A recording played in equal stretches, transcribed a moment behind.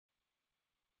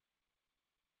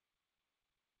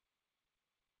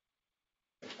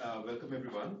Welcome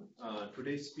everyone.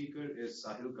 Today's speaker is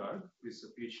Sahil Garg, who is a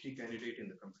PhD candidate in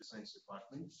the Computer Science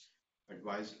Department,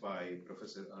 advised by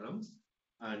Professor Aram.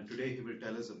 And today he will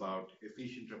tell us about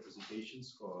efficient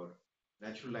representations for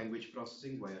natural language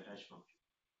processing via hash function.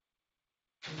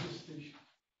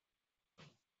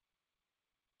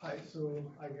 Hi, so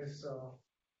I guess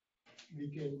we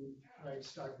can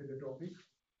start with the topic.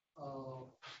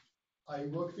 I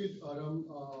work with Aram,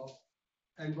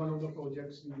 and one of the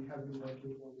projects we have been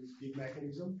working on is big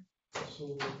mechanism.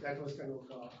 So that was kind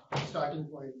of a starting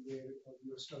point where we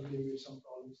were struggling with some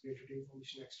problems related to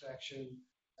information extraction,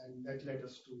 and that led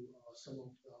us to some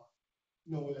of the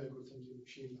novel algorithms in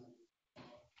machine learning,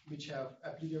 which have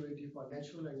applicability for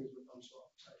natural language but also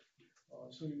outside.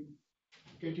 So we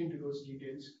get into those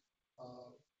details.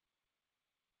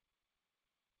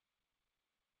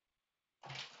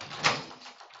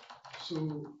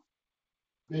 So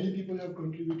many people have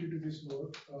contributed to this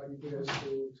work, either as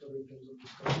codes or in terms of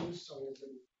discussions.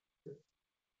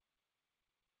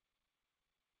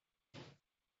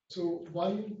 So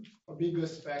one big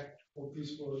aspect of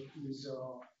this work is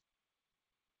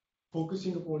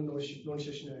focusing upon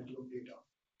non-stationarity of data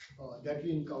that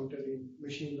we encounter in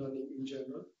machine learning in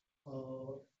general.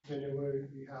 Whenever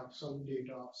we have some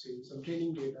data, say some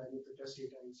training data, and if the test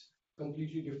data is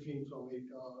completely different from it,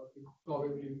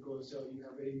 probably because you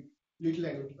have very little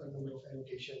number of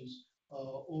annotations,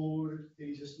 or there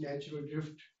is just natural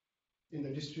drift in the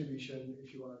distribution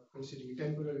if you are considering a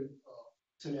temporal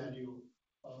scenario.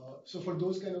 So for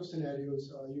those kind of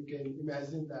scenarios, you can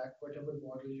imagine that whatever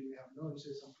model you have learned,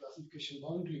 say some classification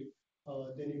boundary,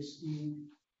 then it's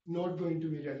not going to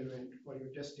be relevant for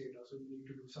your test data. So you need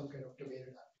to do some kind of domain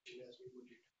adaptation, as we put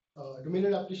it. Domain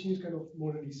adaptation is kind of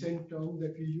more a recent term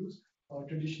that we use.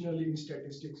 Traditionally in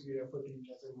statistics, we refer to it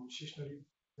as a non-stationarity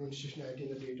in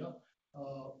the data.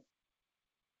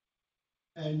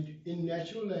 And in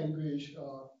natural language,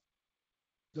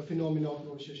 the phenomena of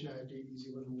non-stationarity is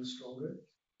even more stronger.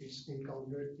 It's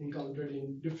encountered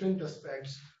in different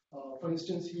aspects. For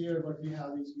instance, here what we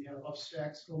have is we have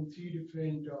abstracts from 3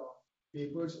 different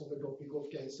papers on the topic of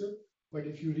cancer. But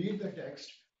if you read the text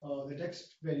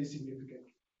varies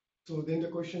significantly. So then the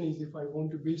question is, if I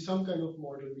want to build some kind of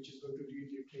model which is going to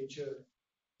read literature,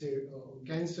 say on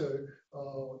cancer,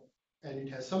 and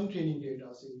it has some training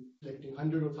data, say collecting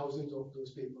hundreds or thousands of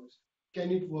those papers,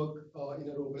 can it work in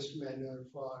a robust manner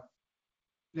for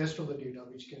rest of the data,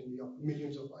 which can be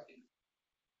millions of articles?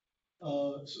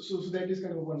 So that is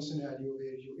kind of one scenario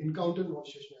where you encounter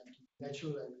non-stationarity,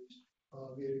 natural language,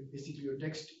 where basically your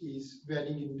text is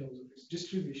varying in terms of its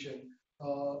distribution.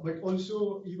 But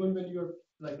also, even when you're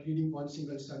like reading one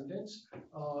single sentence,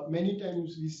 many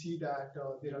times we see that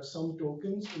there are some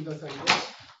tokens in the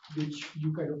sentence which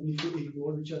you kind of need to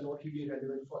ignore, which are not really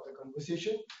relevant for the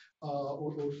conversation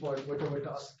or for whatever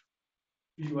task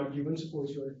you are given.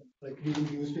 Suppose you're like reading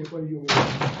newspaper, you may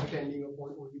be attending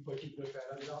upon only particular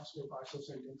paragraphs or parts of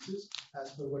sentences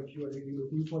as per what you are really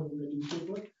looking for in the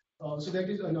newspaper. So that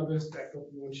is another aspect of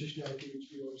non-stationarity, which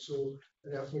we also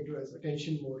refer to as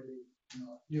attention modeling in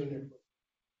neural network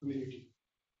community.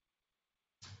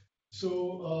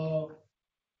 So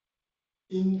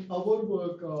in our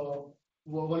work,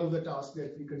 one of the tasks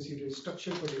that we consider is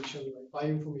structure prediction, like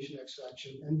bioinformation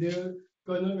extraction, and their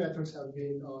kernel methods have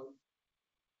been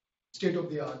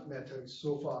state-of-the-art methods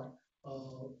so far.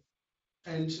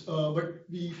 But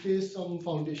we face some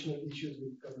foundational issues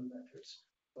with kernel methods.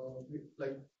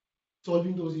 Like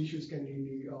solving those issues can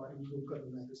really improve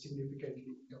kernel methods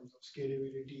significantly in terms of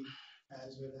scalability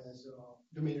as well as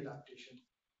domain adaptation.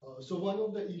 So one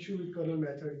of the issues with kernel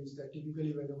method is that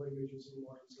typically whenever you're using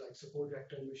models like support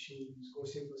vector machines,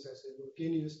 Gaussian processors, or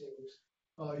k-nearest neighbors,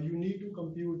 you need to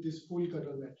compute this full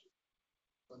kernel metric,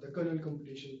 the kernel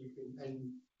computation between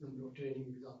n number of training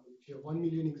examples. If you have 1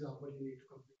 million examples, you need to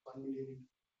compute 1 million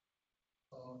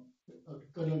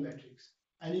kernel metrics.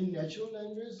 And in natural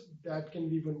language, that can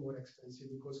be even more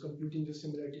expensive because computing the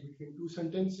similarity between 2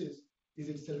 sentences is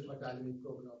itself a dynamic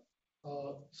program.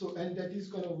 And that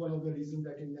is kind of one of the reasons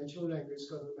that in natural language,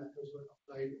 kernel methods were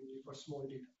applied only for small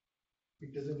data.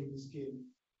 It doesn't even scale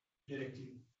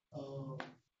directly.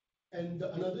 And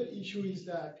another issue is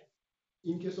that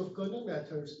in case of kernel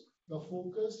methods, the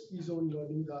focus is on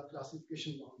learning the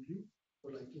classification boundary,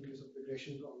 or like in case of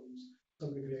regression problems,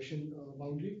 some regression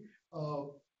boundary.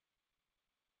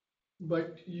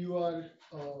 But you are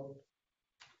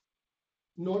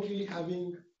not really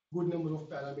having good number of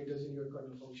parameters in your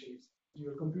kernel functions. You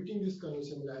are computing this kernel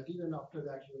similarity, and after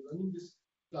that you are learning this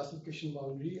classification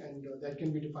boundary, and that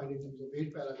can be defined in terms of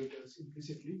 8 parameters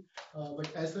implicitly. But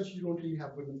as such, you don't really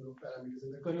have good number of parameters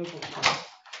in the kernel function.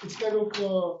 It's kind of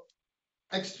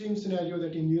extreme scenario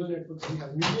that in neural networks we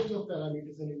have millions of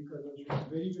parameters, and in kernels we have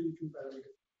very, very few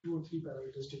parameters, 2 or 3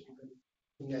 parameters typically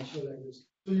in natural language.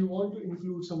 So you want to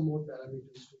include some more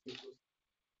parameters to make those.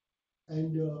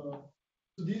 And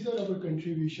so these are our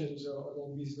contributions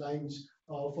along these lines.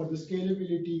 For the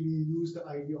scalability, we use the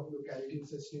idea of locality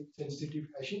sensitive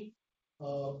hashing.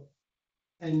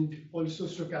 And also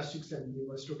stochastic sampling.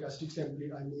 By stochastic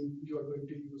sampling, I mean you are going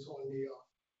to use only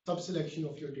a subselection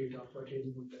of your data for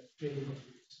training of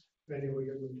units whenever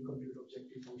you're going to compute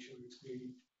objective function with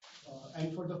gradient.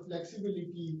 And for the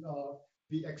flexibility,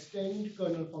 we extend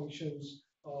kernel functions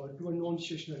to a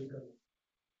non-stationary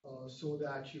kernel so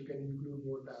that you can include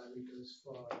more parameters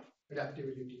for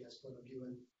adaptability as per a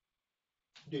given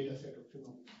data set of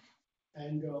phenomena.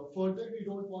 And further, we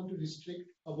don't want to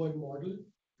restrict our model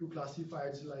to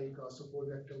classifiers like support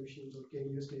vector machines or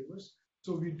k-nearest neighbors.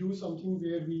 So we do something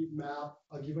where we map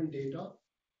a given data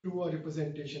to a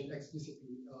representation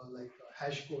explicitly, like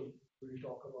hash code we'll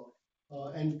talk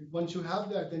about. And once you have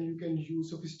that, then you can use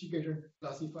sophisticated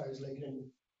classifiers like random.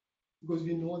 Because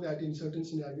we know that in certain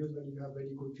scenarios when you have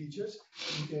very good features,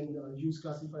 you can use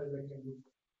classifiers like random.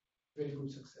 Very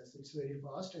good success. It's very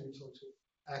fast and it's also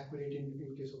accurate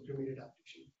in case of limited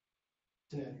application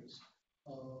scenarios.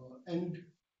 And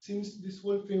since this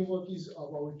whole framework is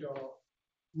about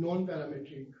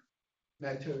non-parametric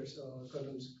methods,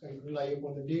 kernels can rely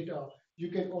upon the data, you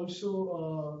can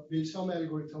also build some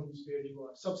algorithms where you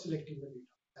are subselecting the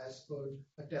data as per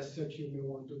a test set you may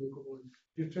want to look about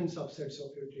different subsets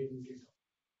of your training data.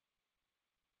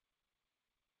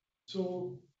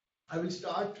 So I will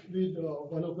start with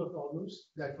one of the problems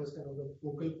that was kind of the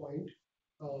focal point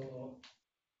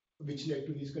which led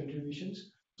to these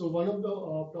contributions. So one of the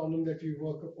problems that we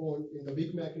work upon in the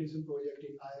big mechanism project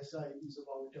in ISI is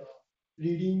about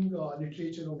reading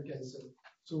literature on cancer.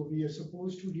 So we are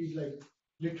supposed to read like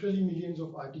literally millions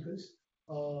of articles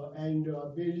and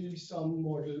build some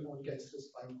model on cancerous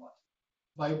biopath.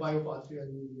 By biopathway, I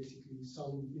mean basically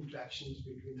some interactions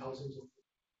between thousands of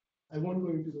people. I won't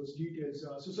go into those details.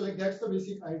 So like that's the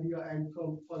basic idea. And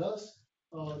for us,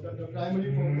 the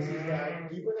primary purpose is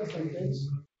that given a sentence,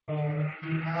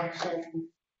 you have some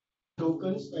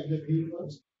tokens like the green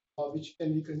ones, which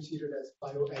can be considered as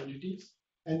bio entities.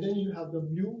 And then you have the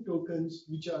blue tokens,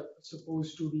 which are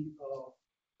supposed to be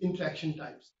interaction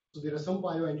types. So there are some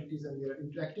bio entities and they are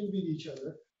interacting with each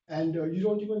other. And you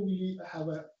don't even really have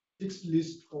a fixed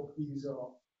list of these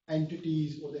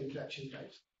entities or the interaction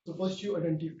types. So first you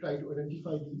try to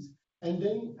identify these. And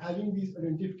then having these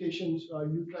identifications,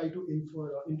 you try to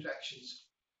infer interactions.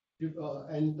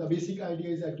 And the basic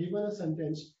idea is that given a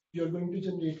sentence, you're going to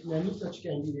generate many such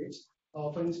candidates.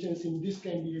 For instance, in this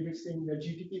candidate, it's saying that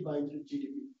GTP binds with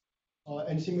GTP.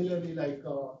 And similarly, like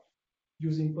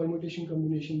using permutation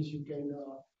combinations, you can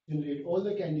generate all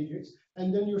the candidates.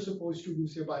 And then you're supposed to do,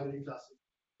 say, binary classing.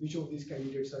 Which of these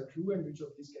candidates are true and which of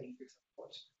these candidates are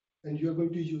false. And you're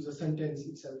going to use a sentence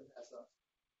itself as a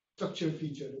structured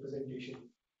feature representation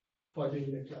for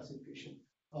doing that classification.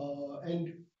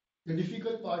 And the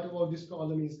difficult part about this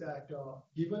problem is that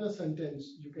given a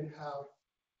sentence, you can have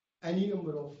any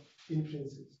number of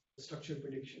inferences, structured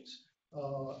predictions.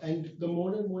 And the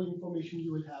more and more information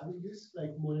you will have in this,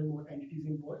 like more and more entities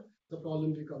involved, the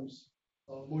problem becomes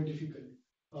more difficult.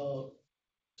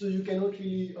 So you cannot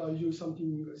really use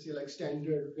something, say, like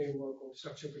standard framework of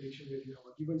structured prediction where you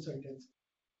have a given sentence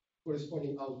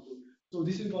corresponding output. So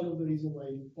this is one of the reasons why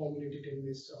we formulated in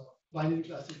this binary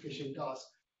classification task.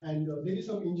 And there is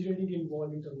some engineering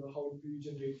involved in terms of how do you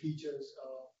generate features.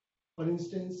 For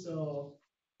instance,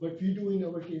 what we do in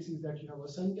our case is that you have a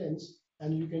sentence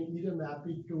and you can either map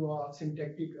it to a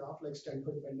syntactic graph like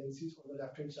Stanford dependencies on the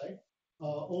left-hand side,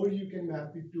 or you can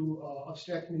map it to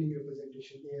abstract meaning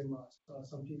representation, AMRs,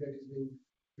 something that is being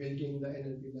built in the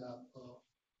NLP lab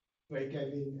by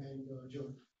Kevin and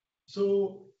John.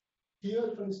 So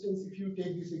here, for instance, if you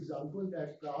take this example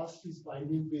that class is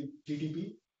binding with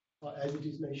GTP, as it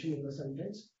is mentioned in the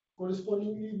sentence,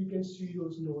 correspondingly, we can see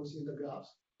those nodes in the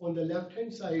graphs. On the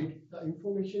left-hand side, the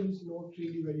information is not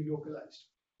really very localized.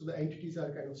 So the entities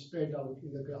are kind of spread out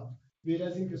in the graph.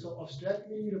 Whereas in case of abstract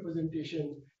meaning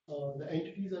representation, the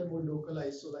entities are more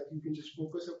localized so that you can just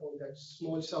focus upon that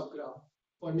small subgraph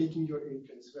for making your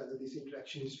inference, whether this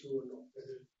interaction is true or not,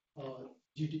 whether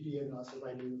GTP and RAS are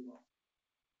binding or not.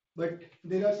 But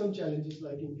there are some challenges,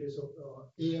 like in case of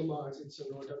AMRs, it's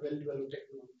not a well-developed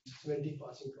technology. It's very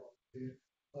fast in problem.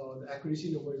 The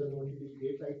accuracy numbers are not really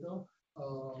great right now.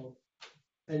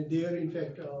 And there, in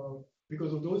fact,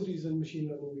 because of those reasons, machine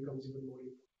learning becomes even more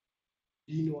important.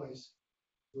 Denoise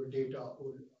your data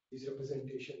or these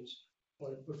representations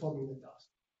for performing the task.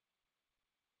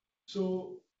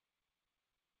 So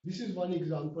this is one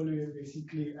example where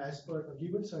basically as per a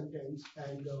given sentence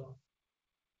and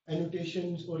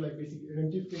annotations or like basically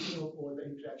identification of all the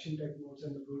interaction type nodes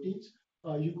and the proteins,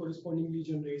 you correspondingly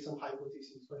generate some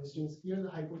hypotheses. For instance, here the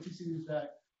hypothesis is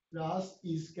that RAS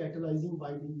is catalyzing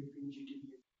binding between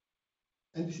GTP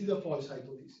and this is a false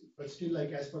hypothesis. But still,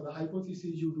 like as per the hypothesis,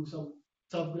 you do some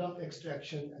subgraph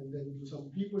extraction and then do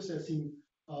some pre-processing.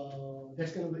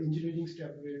 That's kind of the engineering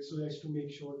step where so as to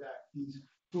make sure that these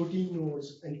protein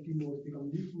nodes, entity nodes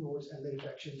become leaf nodes and the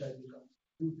interaction type becomes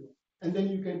loop node. And then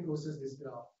you can process this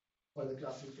graph for the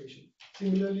classification.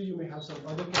 Similarly, you may have some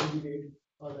other candidate,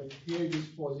 like here it is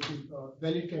positive,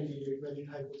 valid candidate, valid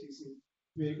hypothesis,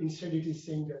 where instead it is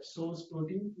saying that source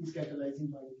protein is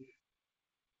catalyzing binding.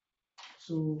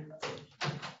 So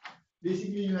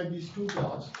basically you have these two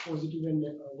graphs, positive and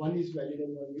one is valid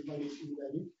and one is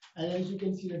invalid. And as you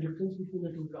can see, the difference between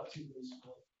the two graphs is very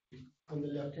small. On the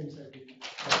left hand side,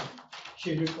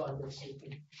 shaded part that's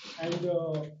taken. And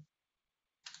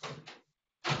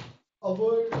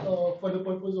for the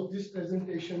purpose of this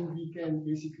presentation, we can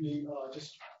basically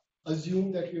just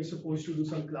assume that we are supposed to do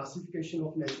some classification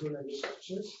of natural language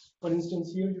structures. For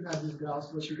instance, here you have these graphs,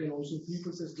 but you can also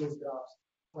pre-process those graphs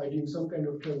by doing some kind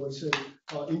of traversal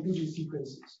into these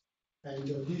sequences. And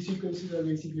these sequences are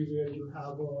basically where you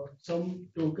have some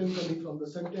token coming from the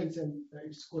sentence and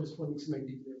its corresponding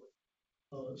semantic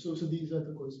label. So these are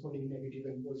the corresponding negative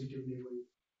and positive label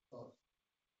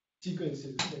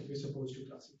sequences that we're supposed to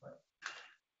classify.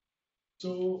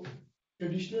 So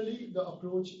traditionally, the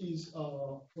approach is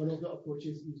one of the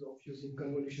approaches is of using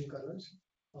convolution kernels,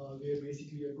 where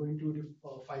basically you're going to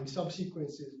find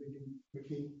subsequences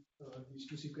between these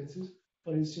two sequences.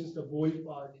 For instance, the bold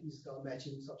part is the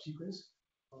matching subsequence.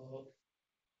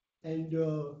 And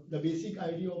the basic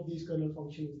idea of these kernel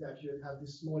functions is that you have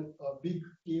this small, big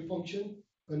K function,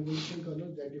 convolution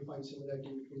kernel that defines similarity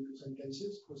between two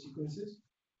sentences or sequences.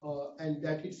 And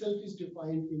that itself is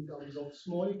defined in terms of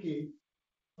small k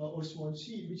or small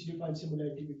c, which defines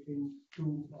similarity between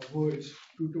two words,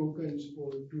 two tokens,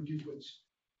 or two tuples.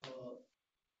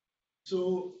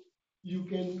 So you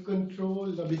can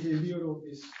control the behavior of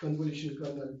this convolution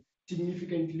kernel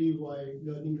significantly while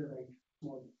learning the right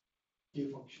small k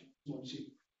function, small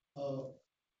c.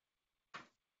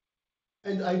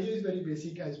 And the idea is very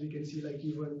basic, as we can see, like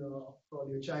even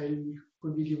probably a child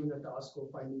could be given a task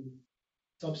of finding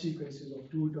subsequences of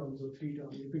 2 terms or 3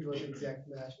 terms if it was exact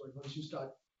match. But once you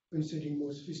start considering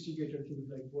more sophisticated things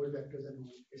like word vectors and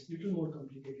all, it's a little more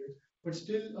complicated. But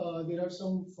still, there are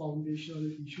some foundational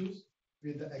issues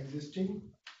with the existing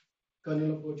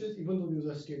kernel approaches, even though these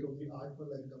are state of the art for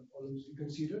like the problems we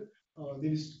consider,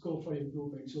 there is scope for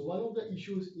improvement. So one of the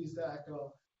issues is that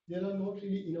there are not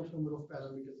really enough number of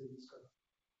parameters in this kernel.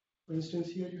 For instance,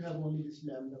 here you have only this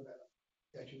lambda parameter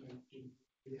that you can do.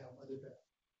 We have other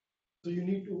parameters. So you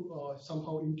need to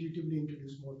somehow intuitively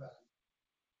introduce more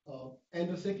parameters. And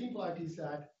the second part is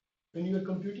that when you are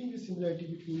computing the similarity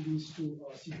between these two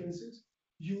sequences,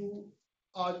 you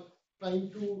are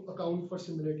trying to account for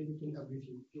similarity between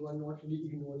everything. You are not really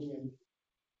ignoring anything,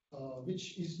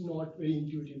 which is not very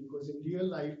intuitive, because in real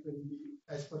life, when we,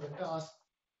 as per the task,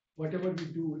 whatever we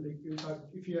do, like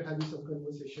if you are having some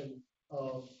conversation,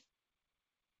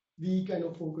 we kind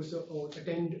of focus or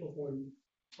attend upon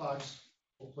parts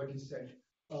of what is said.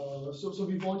 So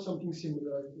we want something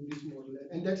similar in this model,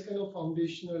 and that's kind of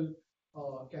foundational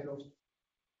kind of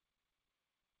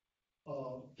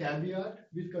caveat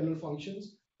with kernel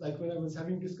functions. Like when I was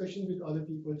having discussion with other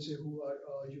people, say who are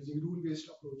using rule-based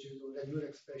approaches or regular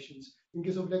expressions. In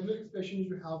case of regular expressions,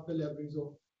 you have the leverage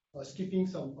of skipping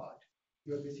some part.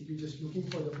 You are basically just looking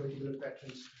for the particular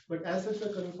patterns. But as such,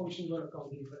 the kernel functions are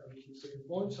accounting for everything. So you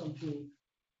want something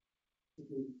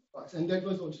between parts, and that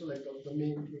was also like the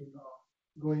main thing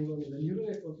going on in the neural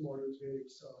network models, where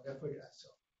it's referred as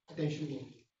attention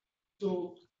modeling.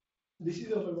 So this is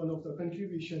one of the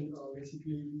contribution.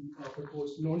 Basically, we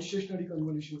propose non-stationary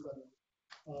convolution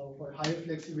kernel for higher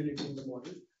flexibility in the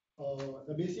model.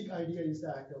 The basic idea is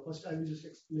that first I will just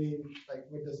explain like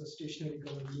what does a stationary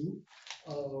kernel mean.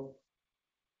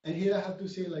 And here I have to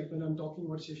say, like when I'm talking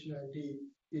about stationarity,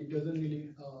 it doesn't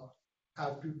really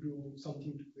have to do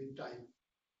something with time.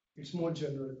 It's more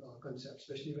general concept,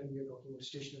 especially when we are talking about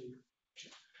stationary.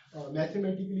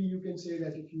 Mathematically, you can say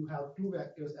that if you have two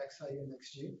vectors xi and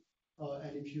xj,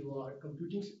 and if you are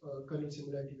computing kernel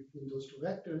similarity between those two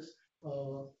vectors,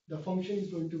 the function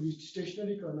is going to be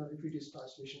stationary kernel if it is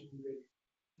translation invariant.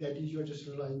 That is, you're just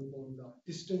relying on the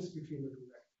distance between the two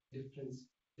vectors, difference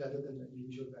rather than the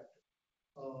individual vector.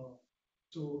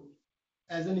 So,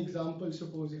 as an example,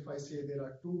 suppose if I say there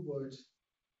are two words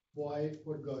boy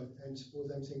or girl, and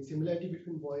suppose I'm saying similarity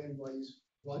between boy and boy is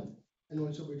 1, and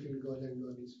also between girl and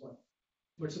girl is 1.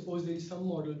 But suppose there is some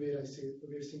model where I say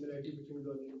where similarity between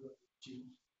girl and girl is 0,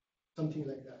 something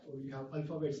like that. Or you have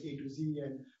alphabets A to Z,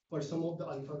 and for some of the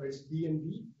alphabets B and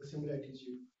B, the similarity is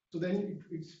 0. So then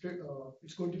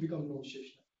it's going to become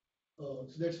non-stationary.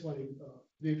 So that's one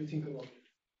way to think about it.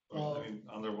 I mean,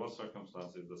 under what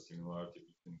circumstances the similarity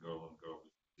between girl and girl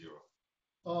is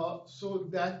 0? So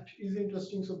that is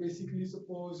interesting. So basically,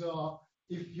 suppose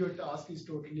if your task is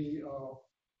totally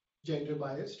gender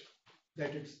biased,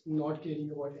 that it's not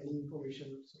caring about any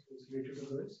information suppose related to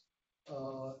girls,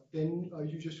 then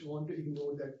you just want to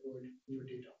ignore that word in your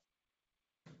data.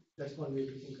 That's one way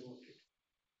to think about it.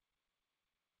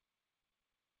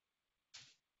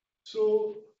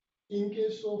 So in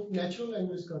case of natural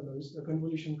language kernels, the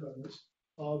convolution kernels,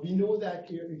 we know that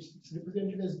it's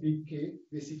represented as big K,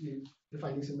 basically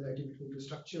defining similarity between two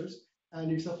structures,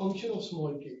 and it's a function of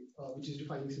small k, which is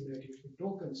defining similarity between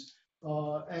tokens.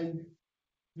 And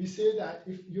we say that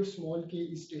if your small k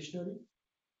is stationary,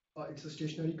 it's a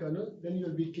stationary kernel, then your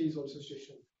big K is also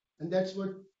stationary. And that's what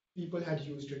people had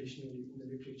used traditionally in the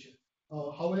literature.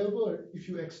 However, if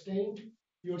you extend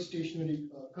your stationary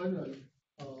kernel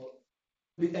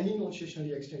with any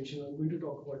non-stationary extension, I'm going to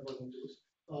talk about one of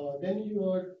those, then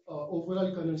your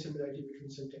overall kernel similarity between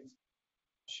sentences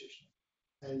is stationary.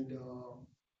 And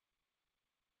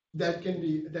that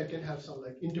can have some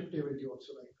like interpretability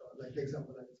also, like the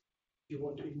example I if you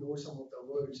want to ignore some of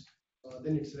the words,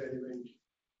 then it's relevant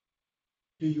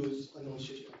to use a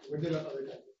non-stationary, but there are other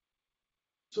kinds.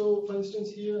 So for instance,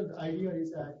 here the idea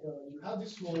is that you have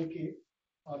this small k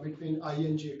between I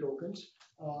and j tokens,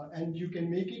 and you can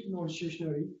make it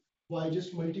non-stationary by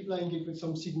just multiplying it with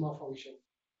some sigma function,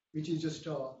 which is just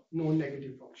a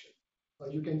non-negative function.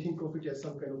 You can think of it as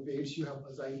some kind of weights you have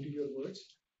assigned to your words,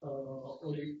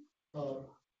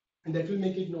 and that will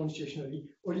make it non-stationary.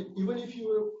 Or even if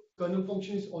your kernel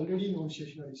function is already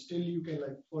non-stationary, still you can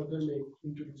like further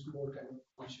introduce more kind of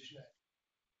non-stationarity.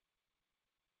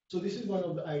 So this is one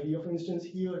of the idea. For instance,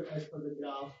 here as per the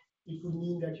graph, it would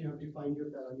mean that you have defined your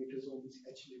parameters on this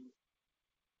H level.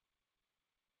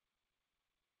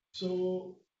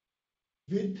 So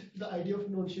with the idea of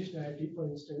non-stationarity, for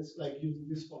instance, like using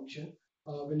this function,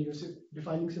 when you're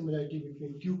defining similarity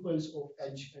between tuples of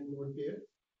edge and node pair,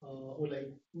 or like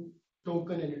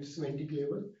token and its semantic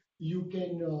level, you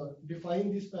can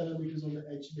define these parameters on the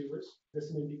edge levels, the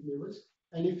semantic levels.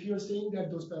 And if you're saying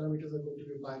that those parameters are going to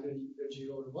be binary, either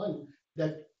 0 or 1,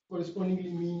 that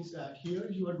correspondingly means that here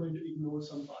you are going to ignore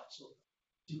some parts of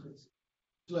the sequence.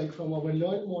 So like from our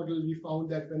learned model, we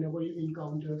found that whenever you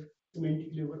encounter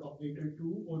semantic level operator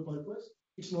 2 or purpose,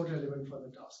 it's not relevant for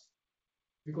the task.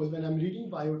 Because when I'm reading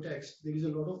biotext, there is a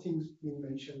lot of things being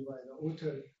mentioned by the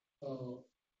author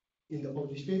in the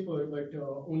published paper, but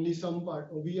only some part,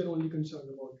 or we are only concerned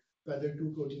about whether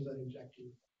two proteins are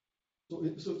interacting.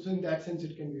 So in that sense,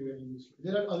 it can be very useful.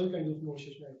 There are other kinds of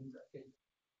non-stationarities that can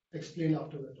explain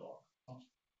after the talk,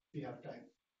 if we have time.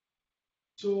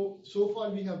 So far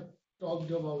we have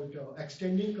talked about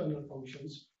extending kernel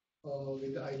functions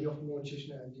with the idea of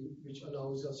non-stationarity, which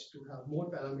allows us to have more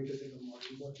parameters in the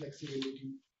model, more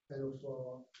flexibility, kind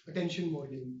of attention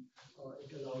modeling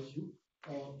it allows you.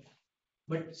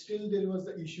 But still there was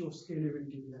the issue of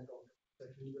scalability we had talked about,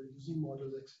 that when you are using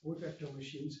models like 4-factor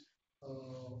machines,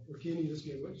 or k-nearest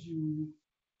neighbors, you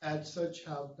as such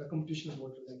have the computational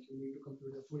model, like you need to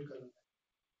compute the full kernel.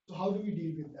 So how do we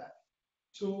deal with that?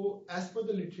 So as per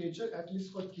the literature, at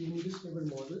least for k-nearest neighbor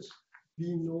models,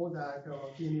 we know that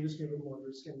k-nearest neighbor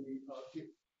models can be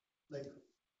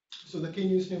so the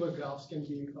k-nearest neighbor graphs can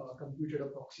be computed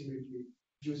approximately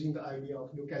using the idea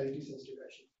of locality sensitive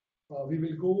hashing. We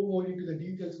will go more into the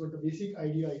details, but the basic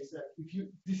idea is that if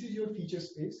this is your feature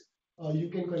space, you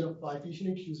can kind of partition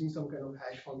it using some kind of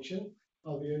hash function,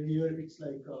 where here it's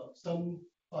like some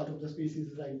part of the space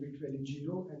is assigned bit value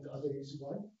 0 and the other is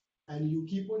 1. And you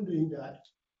keep on doing that.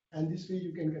 And this way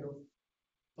you can kind of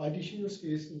partition your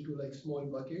space into like small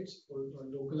buckets or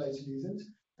localized regions.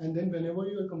 And then whenever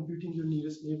you are computing your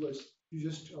nearest neighbors, you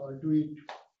just do it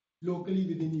locally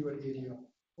within your area.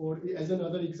 Or as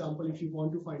another example, if you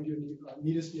want to find your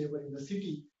nearest neighbor in the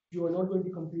city, you are not going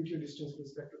to compute your distance with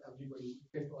respect to everybody. You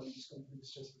can probably just compute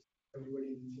distance with everybody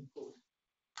in the zip code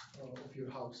of your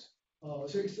house.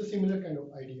 So it's a similar kind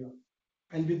of idea.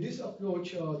 And with this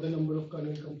approach, the number of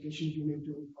kernel computations you need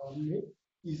to make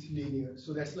is linear.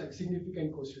 So that's like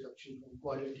significant cost reduction from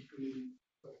quadratic to linear.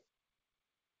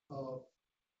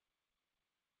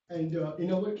 And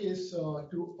in our case,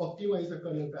 to optimize the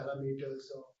kernel parameters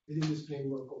within this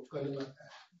framework of kernel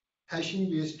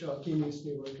hashing-based k-nearest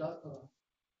neighbor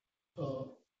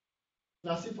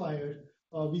classifier,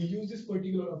 we use this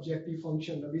particular objective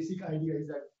function. The basic idea is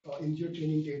that in your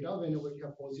training data, whenever you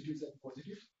have positives and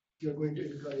positives, you're going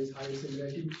to encourage higher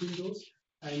similarity between those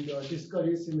and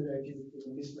discourage similarity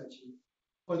between mismatching.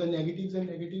 For the negatives and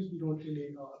negatives, we don't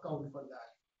really account for that.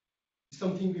 It's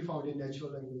something we found in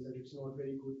natural language that it's not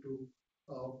very good to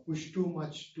push too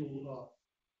much to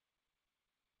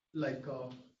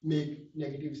make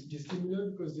negatives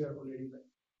dissimilar because they are already like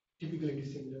typically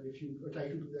dissimilar. If you try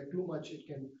to do that too much, it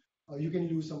can you can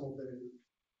lose some of the value.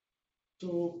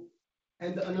 So,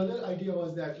 and another idea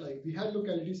was that like we had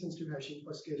locality sensitive hashing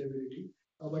for scalability,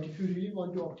 but if you really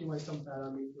want to optimize some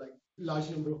parameter, like large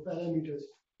number of parameters,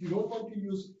 you don't want to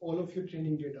use all of your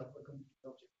training data for complete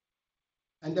object,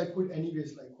 and that could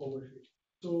anyways like overfit.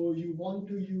 So you want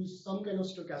to use some kind of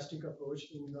stochastic approach.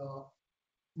 In the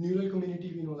neural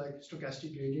community, we know like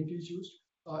stochastic gradient is used.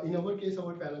 In our case,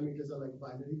 our parameters are like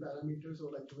binary parameters,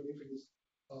 or like even if it is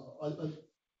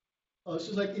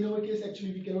so like in our case,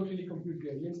 actually, we cannot really compute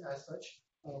gradients as such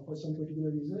for some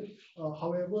particular reason.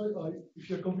 However, if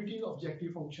you're computing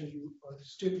objective function, you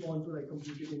still want to like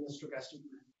compute it in a stochastic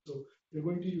manner. So you're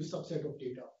going to use subset of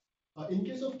data. In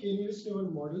case of k-nearest neighbor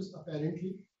models,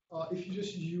 apparently, if you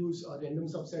just use a random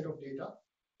subset of data,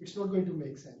 it's not going to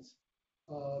make sense.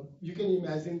 You can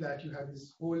imagine that you have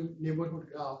this whole neighborhood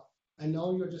graph, and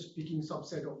now you're just picking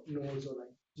subset of nodes or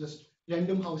like just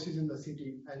random houses in the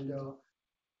city, and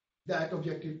that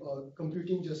objective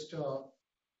computing just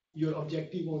your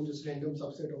objective on just random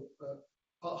subset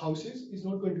of houses is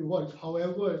not going to work.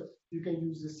 However, you can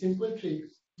use a simple trick.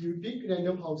 You pick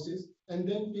random houses and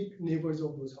then pick neighbors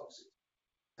of those houses,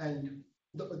 and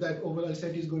that overall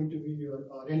set is going to be your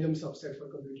random subset for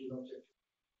computing the objective.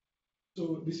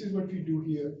 So this is what we do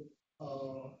here.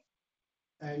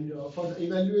 And for the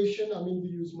evaluation, I mean, we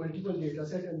use multiple data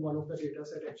set, and one of the data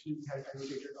set actually we had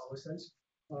annotated ourselves,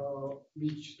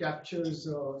 which captures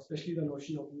especially the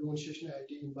notion of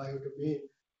non-stationarity in biodomain,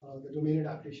 the domain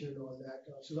adaptation and all that.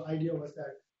 So the idea was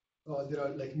that there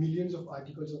are like millions of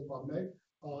articles on PubMed,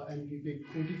 and we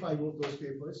picked 25 of those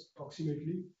papers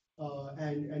approximately,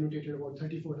 and annotated about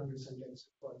 3,400 sentences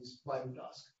for this bio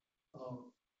task.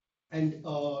 And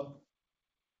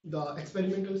the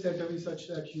experimental setup is such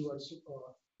that you are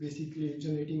basically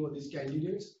generating all these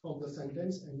candidates from the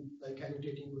sentence and like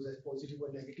annotating those as positive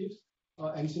or negatives.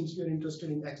 And since we are interested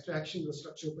in extraction or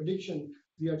structure prediction,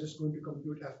 we are just going to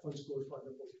compute F1 score for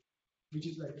the positive, which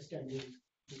is like a standard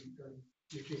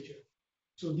literature.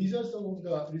 So these are some of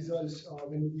the results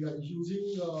when we are using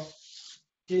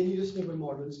k-nearest neighbor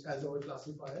models as our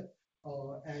classifier,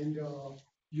 and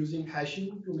using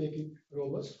hashing to make it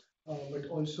robust. But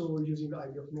also using the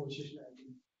idea of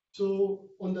non-stationarity. So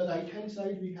on the right-hand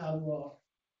side, we have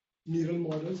neural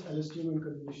models, LSTM and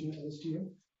convolutional LSTM.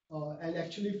 And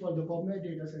actually for the PubMed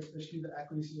data set, especially the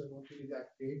accuracies are not really that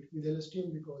great with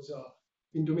LSTM because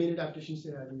in domain adaptation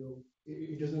scenario,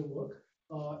 it doesn't work.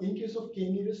 In case of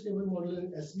k-nearest neighbor model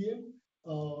and SVM,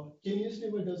 k-nearest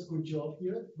neighbor does good job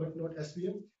here, but not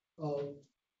SVM.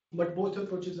 But both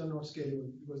approaches are not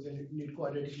scalable because they need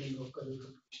quadratic number of kernel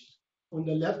computations. On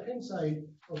the left-hand side,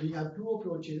 we have two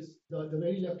approaches. The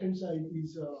very left-hand side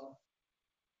is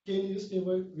k-nearest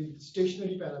neighbor with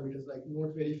stationary parameters, like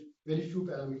not very few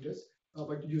parameters,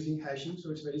 but using hashing,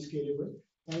 so it's very scalable.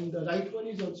 And the right one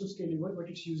is also scalable, but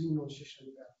it's using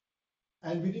non-stationary parameters.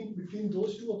 And between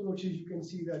those two approaches, you can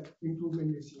see that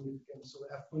improvement is significant. So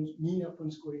mean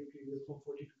F1 score increases from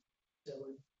 40 to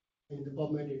 7, and the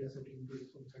PubMed data set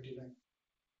increases from 39.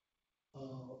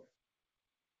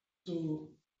 So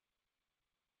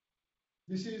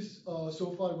this is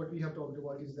so far what we have talked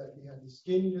about is that we have this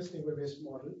k-nearest neighbor-based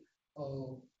model,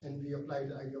 and we applied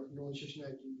the idea of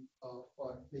non-stationarity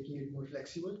for making it more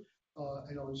flexible,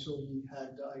 and also we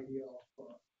had the idea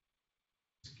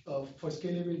of for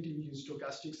scalability we used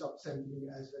stochastic subsampling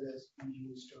as well as we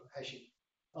used hashing.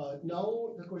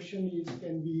 Now the question is,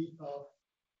 can we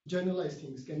generalize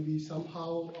things? Can we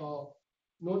somehow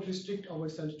not restrict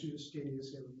ourselves to just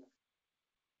k-nearest neighbor model?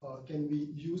 Can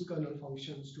we use kernel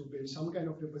functions to build some kind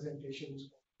of representations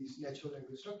of these natural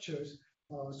language structures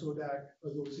so that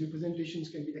those representations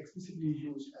can be explicitly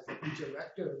used as a feature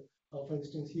vector? For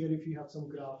instance, here if you have some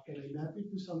graph, can I map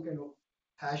it to some kind of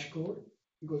hash code?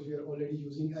 Because we are already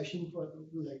using hashing for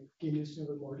like k-nearest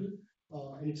neighbor model,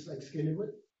 and it's like scalable.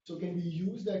 So can we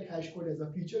use that hash code as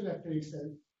a feature vector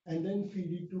itself and then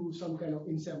feed it to some kind of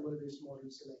ensemble-based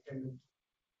models like random?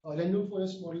 Random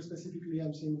forest model specifically,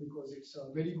 I'm saying because it's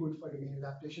very good for domain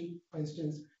adaptation. For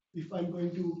instance, if I'm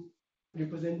going to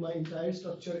represent my entire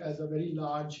structure as a very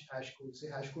large hash code, say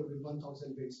hash code with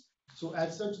 1,000 bits. So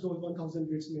as such, those 1,000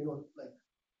 bits may not like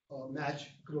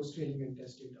match cross training and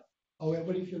test data.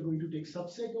 However, if you're going to take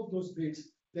subset of those bits,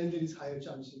 then there is higher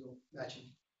chances of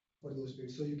matching for those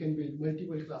bits. So you can build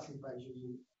multiple classifiers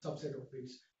using subset of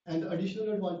bits. And the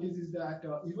additional advantage is that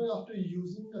even after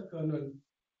using the kernel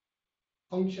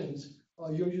functions,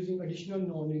 you're using additional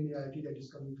non-linearity that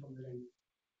is coming from the random.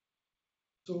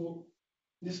 So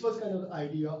this was kind of the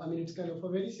idea. I mean, it's kind of a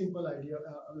very simple idea.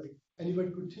 Like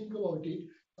anyone could think about it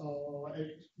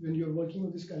when you're working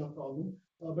on this kind of problem.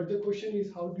 But the question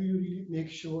is, how do you really make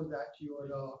sure that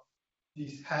your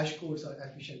these hash codes are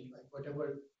efficient? Like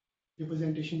whatever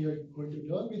representation you're going to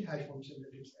learn with hash function,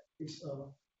 that it's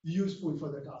useful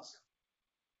for the task.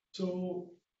 So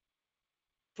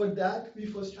for that, we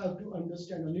first have to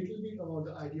understand a little bit about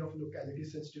the idea of locality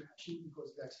sensitive hashing,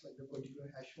 because that's like the particular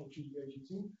hash function we are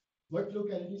using. What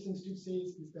locality sensitive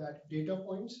says is that data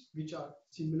points which are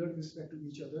similar with respect to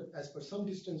each other as per some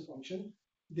distance function,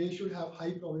 they should have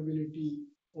high probability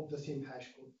of the same hash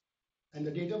code. And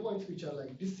the data points which are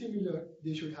like dissimilar,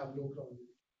 they should have low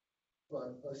probability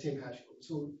for same hash code.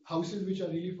 So houses which are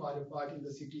really far apart in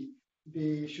the city,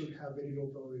 they should have very low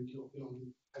probability of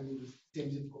belonging, having the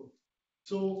same zip code.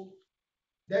 So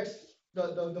that's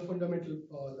the fundamental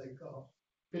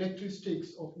characteristics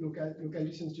of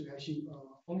locality sensitive hashing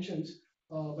functions.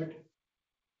 But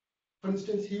for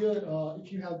instance, here,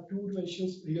 if you have two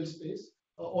dimensions real space,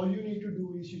 all you need to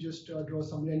do is you just draw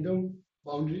some random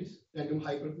boundaries, random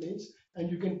hyperplanes, and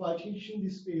you can partition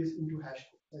this space into hash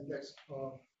code. And that's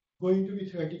going to be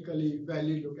theoretically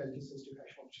valid locality sensitive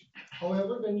hash function.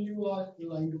 However, when you are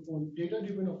relying upon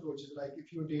data-driven approaches, like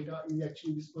if your data is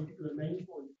actually this particular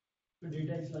manifold, the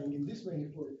data is lying in this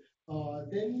manifold,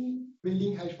 then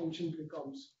building hash function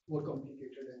becomes more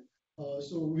complicated. And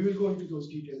so we will go into those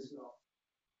details now.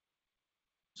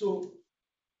 So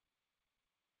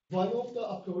one of the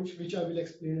approach which I will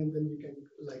explain, and then we can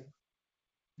like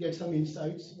get some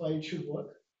insights why it should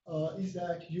work, is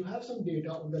that you have some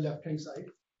data on the left-hand side,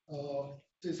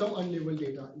 say some unlabeled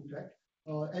data, in fact,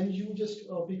 and you just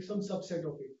pick some subset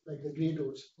of it, like the gray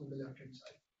dots on the left-hand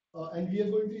side. And we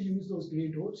are going to use those gray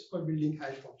dots for building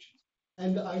hash functions.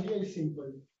 And the idea is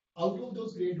simple. Out of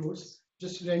those gray dots,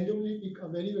 just randomly pick a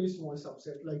very, very small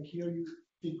subset. Like here you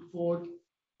pick 4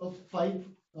 of 5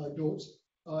 dots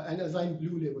and assign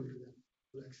blue label to them,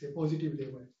 like say positive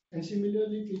label. And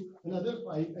similarly pick another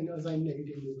 5 and assign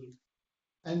negative label.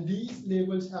 And these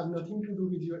labels have nothing to do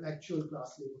with your actual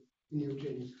class label in your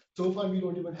training. So far, we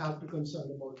don't even have to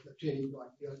concern about the training part.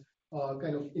 We are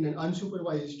kind of in an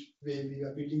unsupervised way, we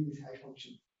are building this hash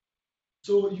function.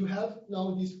 So you have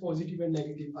now these positive and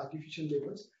negative artificial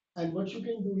labels. And what you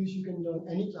can do is you can learn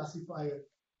any classifier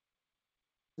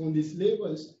on these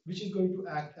labels, which is going to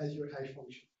act as your hash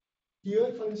function.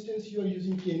 Here, for instance, you are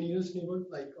using k-nearest neighbor,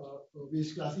 like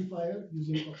this classifier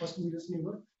using a first nearest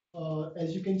neighbor.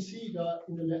 As you can see,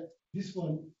 this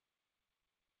one,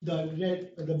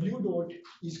 the blue dot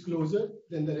is closer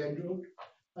than the red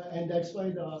dot, and that's why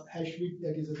the hash width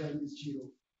that is assigned is 0.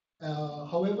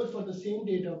 However, for the same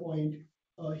data point,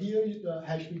 here the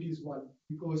hash width is 1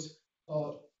 because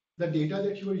the data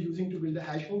that you are using to build the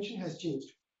hash function has changed.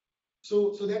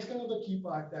 So that's kind of the key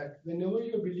part, that whenever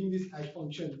you're building this hash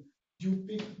function, you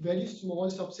pick very small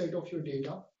subset of your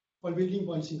data for building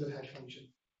one single hash function.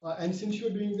 And since you're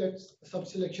doing that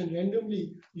subselection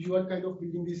randomly, you are kind of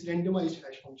building these randomized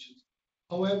hash functions.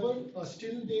 However,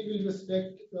 still they will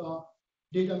respect the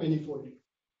data manifold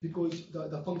because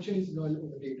the function is null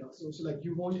on the data. So like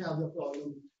you won't have the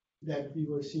problem that we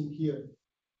were seeing here.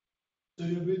 So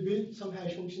you will build some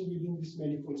hash function within this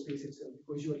manifold space itself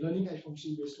because you are learning hash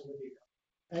function based on the data.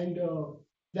 And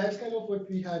that's kind of what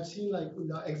we had seen, like in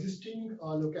the existing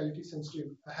locality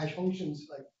sensitive hash functions,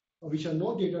 like which are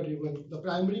not data driven. The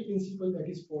primary principle that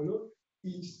is followed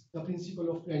is the principle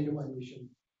of randomization,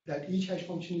 that each hash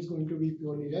function is going to be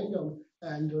purely random,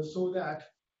 and so that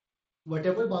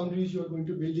whatever boundaries you are going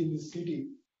to build in this city,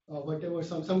 whatever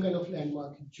some kind of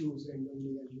landmark you choose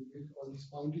randomly, and you build all these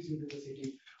boundaries within the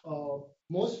city,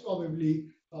 most probably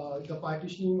the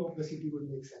partitioning of the city would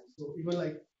make sense. So even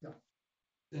like,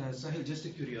 yeah. Sahil, just a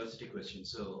curiosity question.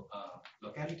 So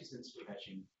locality sensitive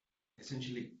hashing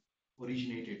essentially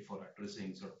originated for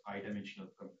addressing sort of high-dimensional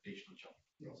computational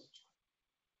geometry. Yes.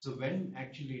 So when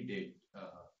actually did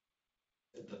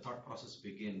the thought process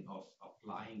begin of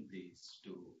applying these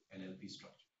to NLP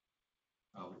structure?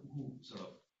 Who sort of,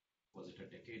 was it a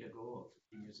decade ago or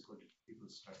 15 years ago, did people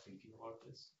start thinking about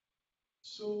this?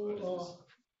 So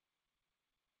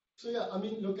yeah, I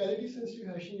mean, locality sensitive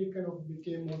hashing, it kind of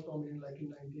became more prominent like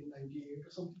in 1998 or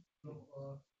something.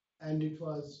 And it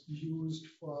was used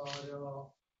for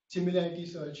similarity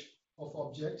search of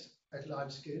objects at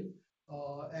large scale.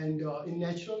 And in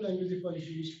natural language, it was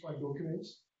used for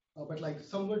documents, but like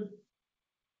somewhat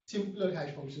simpler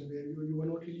hash function where you were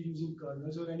not really using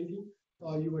kernels or anything.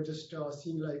 You were just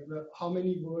seeing like how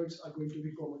many words are going to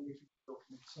be common between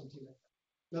documents, something like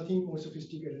that. Nothing more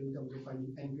sophisticated in terms of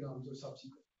finding n-grams or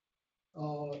subsequent.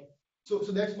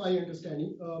 So that's my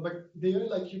understanding. But there,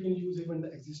 like you can use even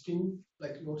the existing,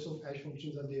 like lots of hash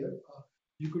functions are there.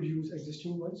 You could use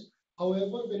existing ones.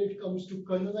 However, when it comes to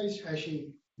kernelized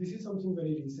hashing, this is something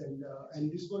very recent,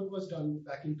 and this work was done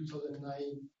back in 2009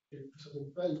 till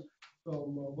 2012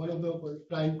 from one of the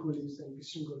Brian colleagues and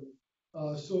Christian colleagues.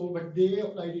 But they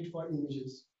applied it for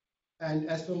images. And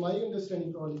as per my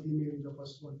understanding, probably we may be the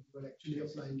first one who were actually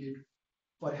applying it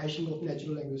for hashing of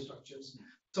natural language structures.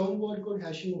 Some word called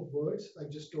hashing of words, like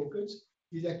just tokens,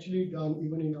 is actually done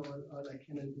even in our like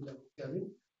NLP level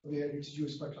cabin, where it's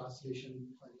used for translation,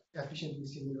 efficiently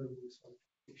similar rules for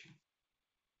translation.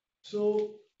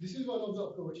 So this is one of the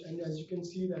approach, and as you can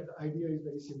see that the idea is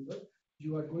very simple.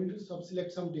 You are going to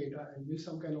select some data and build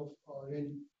some kind of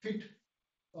fit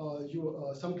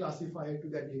some classifier to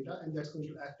that data, and that's going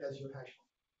to act as your hash.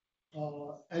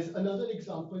 As another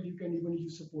example, you can even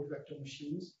use support vector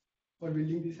machines for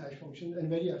building these hash functions and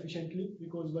very efficiently,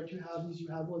 because what you have is you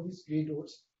have all these gray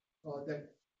dots that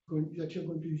you're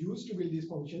going to use to build these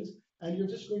functions, and you're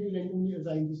just going to randomly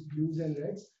assign these blues and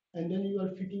reds, and then you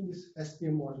are fitting this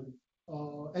SPM model.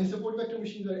 And support vector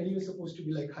machines are anyway supposed to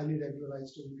be like highly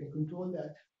regularized, so you can control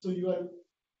that. So you are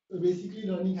basically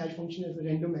learning hash function as a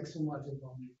random maximum margin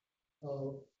boundary.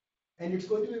 And it's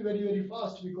going to be very, very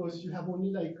fast because you have only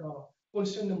like a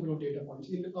constant number of data points.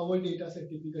 In our data set,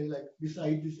 typically, like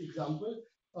beside this example,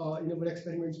 in our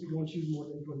experiments, we don't use more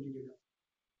than 20 data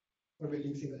for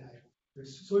building single hash.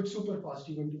 So it's super fast.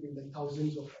 You're going to build like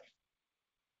thousands of hash.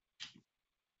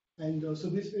 And so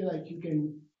this way, like you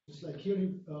can just like here,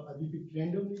 we pick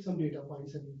randomly some data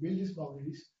points and we build these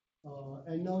boundaries.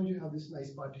 And now you have this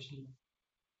nice partitioning.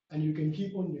 And you can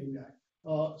keep on doing that.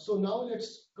 So now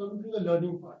let's come to the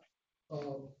learning part.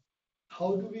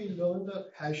 How do we learn the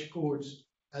hash codes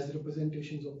as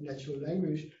representations of natural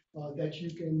language that you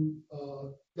can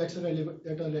that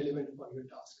are relevant for your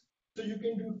task? So you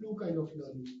can do two kind of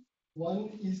learning.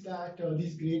 One is that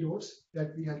these gray dots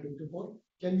that we have looked upon,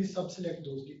 can we subselect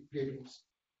those gray dots,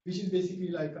 which is basically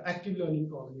like active learning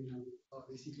problem.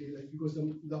 Basically, like because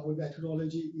the whole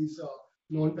methodology is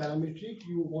non-parametric,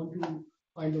 you want to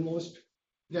find the most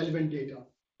relevant data.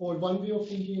 Or one way of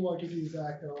thinking about it is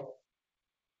that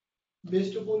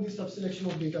based upon the subselection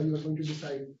of data, you are going to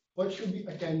decide what should be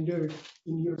attended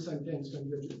in your sentence when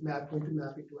you're going to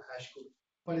map it to a hash code.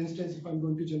 For instance, if I'm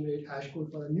going to generate hash code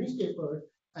for a newspaper,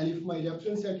 and if my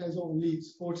reference set has only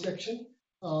sports section,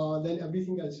 then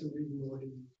everything else will be ignored.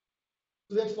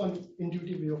 So that's one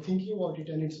intuitive way of thinking about it,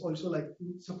 and it's also like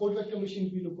support vector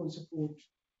machines. We look on support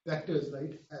vectors,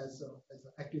 right, as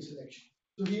active selection.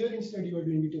 So here instead you are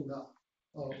doing it in the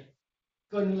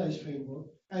kernelized framework.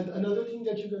 And another thing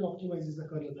that you can optimize is the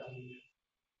kernel parameter.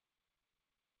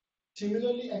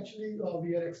 Similarly, actually,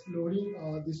 we are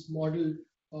exploring this model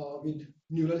with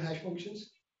neural hash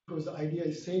functions, because the idea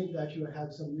is same that you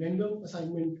have some random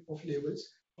assignment of labels,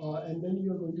 and then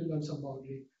you are going to learn some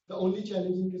boundary. The only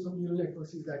challenge in case of neural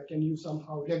networks is that can you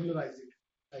somehow regularize it,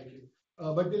 rightly?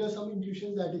 But there are some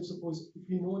intuitions that if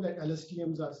we know that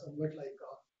LSTMs are somewhat like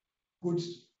good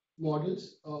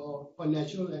models for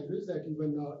natural language, that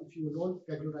even if you don't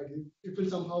regularize it, it will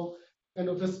somehow kind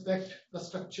of respect the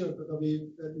structure, the way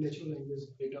that natural language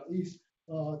data is,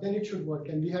 then it should work.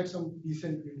 And we had some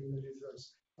decent preliminary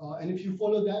results. And if you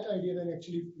follow that idea, then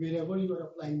actually wherever you are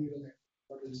applying neural network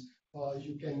models,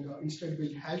 you can instead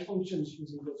build hash functions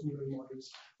using those neural models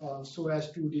so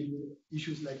as to deal with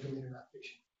issues like domain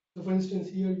adaptation. So for instance,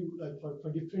 here you like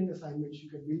for different assignments, you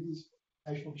can build these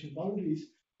hash function boundaries,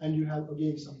 and you have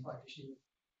again some partitioning.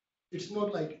 It's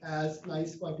not like as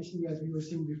nice partitioning as we were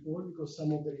seeing before, because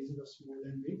some of the regions are small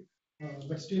and big,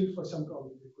 but still for some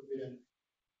problems it could be relevant.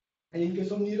 And in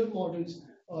case of neural models,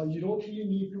 you don't really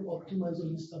need to optimize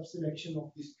on the subselection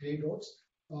of these gray dots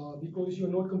because you're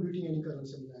not computing any kernel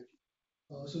similarity.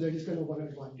 So that is kind of one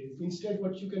advantage. Instead,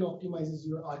 what you can optimize is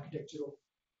your architecture of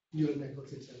neural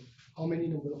networks itself. How many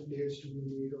number of layers do you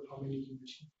need, or how many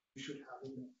you should have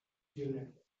in the neural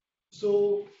network.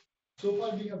 So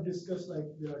far we have discussed like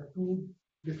there are two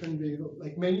different ways of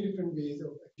like many different ways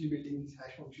of actually building these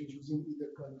hash functions using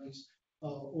either kernels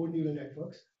or neural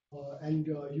networks. And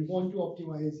you want to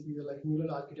optimize either like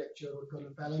neural architecture or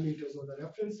kernel parameters or the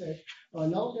reference set.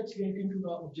 Now let's get into the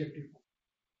objective.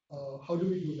 How do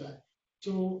we do that?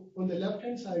 So on the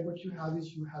left-hand side, what you have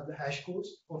is you have the hash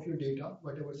codes of your data,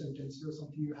 whatever sentence or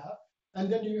something you have,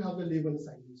 and then you have the label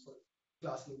assignments for it.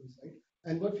 class labels, right?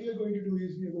 And what we are going to do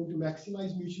is we are going to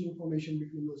maximize mutual information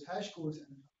between those hash codes,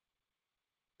 and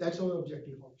that's our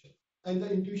objective function. And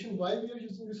the intuition why we are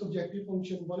using this objective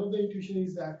function, one of the intuition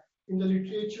is that in the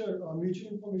literature,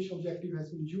 mutual information objective has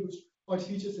been used for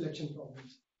feature selection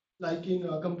problems. Like in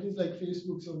companies like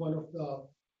Facebook, so one of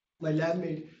my lab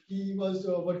mate, he was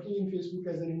working in Facebook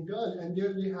as an intern, and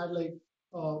there they had like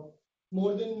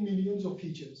more than millions of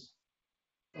features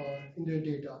in their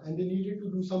data, and they needed to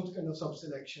do some kind of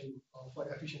sub-selection for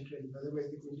efficient training.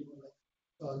 Otherwise, they couldn't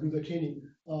even do the training.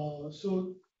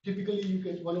 So typically, you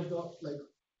get one of the like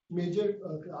major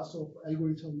class of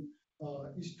algorithm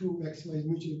is to maximize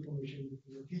mutual information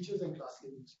between features and class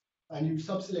labels, and you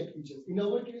sub-select features. In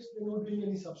our case, we're not doing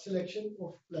any sub-selection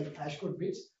of like hash code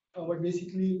bits, but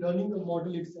basically learning the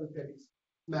model itself, that is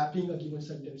mapping a given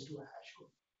sentence to a hash code.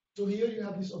 So here you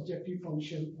have this objective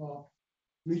function,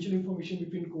 mutual information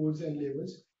between codes and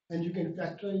labels, and you can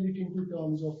factorize it into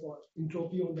terms of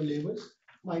entropy on the labels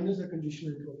minus the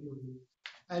conditional entropy on labels.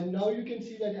 And now you can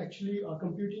see that actually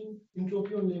computing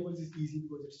entropy on labels is easy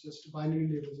because it's just binary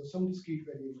labels or some discrete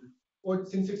variable. Or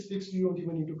since it's fixed, you don't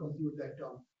even need to compute that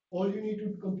term. All you need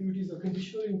to compute is a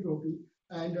conditional entropy.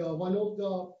 And one of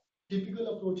the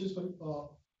typical approaches for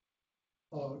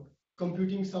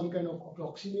computing some kind of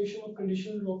approximation of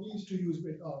conditional entropy is to use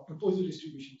proposal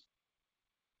distributions.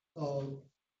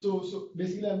 So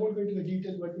basically, I won't go into the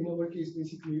detail, but in our case,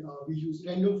 basically, we use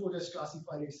random forest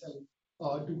classifier itself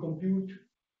to compute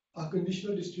a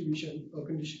conditional distribution, a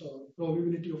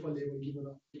probability of a label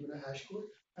given a hash code,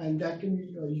 and that can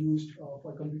be used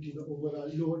for computing the overall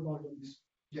lower bound of this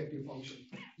objective function.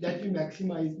 That we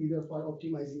maximize either for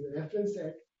optimizing the reference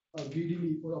set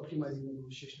greedily or optimizing the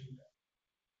non-stationary pair.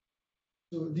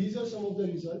 So these are some of the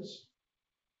results.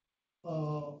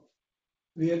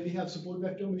 Where we have support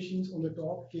vector machines on the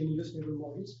top, k-nearest neighbor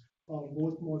models.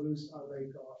 Both models are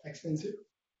like expensive.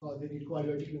 They require a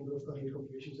large number of kernel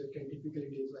computations that can typically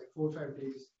take like 4 or 5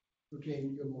 days to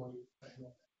train your model.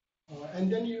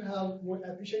 And then you have more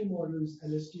efficient models,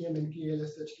 LSTM and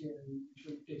KLSHK, which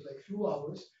will take like few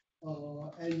hours.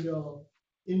 And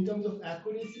in terms of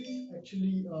accuracy,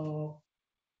 actually,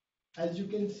 as you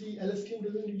can see, LSTM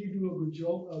doesn't really do a good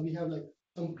job. We have like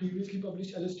some previously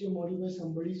published LSTM model by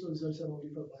somebody, so results are only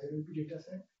for bi-LP data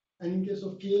set. And in case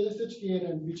of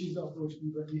KLSHK, which is the approach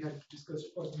we had discussed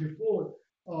before,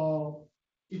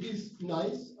 it is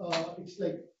nice. It's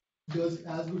like does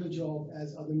as good a job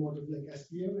as other models like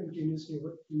SVM and k-nearest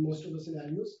neighbor in most of the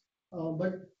scenarios.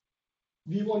 But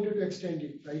we wanted to extend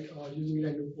it, right, using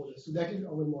random forest. So that is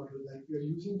our model. Like we are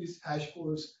using this hash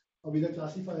codes with a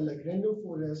classifier like random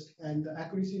forest, and the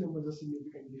accuracy numbers are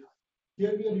significantly high.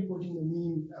 Here we are reporting the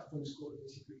mean F1 score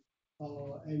basically.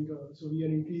 So we are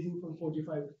increasing from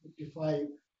 45 to 55,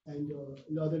 and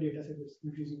the other data set is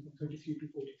increasing from 33 to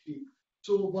 43.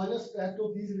 So one aspect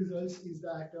of these results is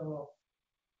that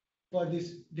for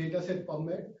this data set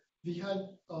PubMed, we had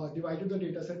divided the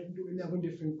data set into 11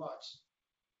 different parts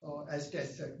as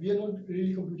test set. We are not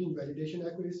really computing validation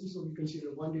accuracy, so we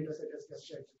consider one data set as test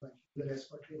set, the rest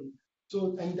for training.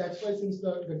 So, and that's why since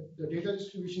the data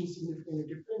distribution is significantly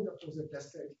different across the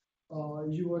test set,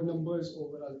 your numbers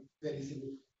overall very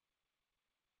significant.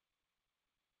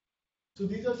 So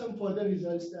these are some further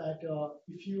results that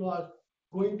if you are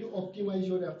going to optimize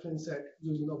your reference set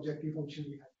using the objective function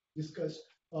we had discussed,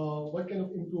 what kind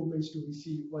of improvements do we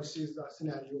see versus the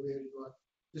scenario where you are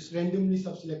just randomly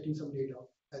subselecting some data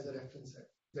as a reference set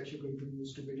that you're going to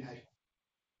use to build hash.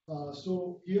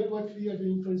 So here what we are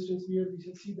doing, for instance, here we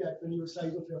can see that when your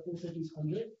size of reference set is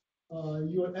 100,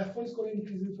 your F1 score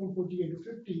increases from 48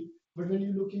 to 50, but when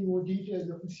you look in more detail,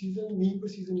 the precision, mean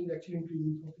precision is actually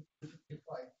increasing from 50 to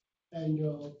 55, and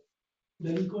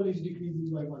the recall is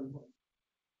decreasing by 1 point.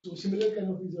 So similar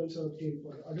kind of results are obtained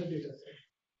for other data sets.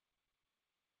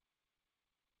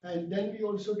 And then we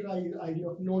also try the idea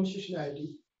of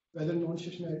non-stationarity, whether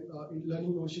non-stationary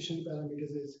learning non-stationary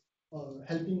parameters is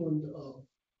helping on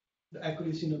the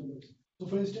accuracy numbers. So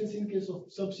for instance, in case of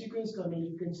subsequence kernel,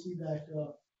 you can see that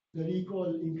the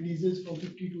recall increases from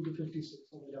 52 to 56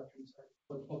 on the reference side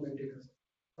for my data set.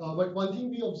 But one thing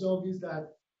we observed is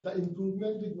that the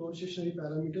improvement with non-stationary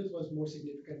parameters was more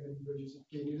significant when we were using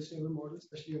k-nearest neighbor models,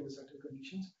 especially under certain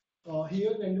conditions.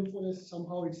 Here, random forest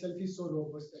somehow itself is so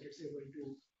robust that it's able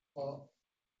to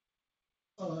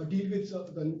deal with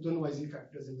the noisy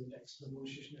factors in the text, the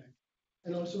non-stationarity.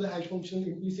 And also the hash function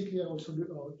implicitly are also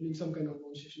doing some kind of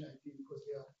non-stationarity because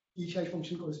they are, each hash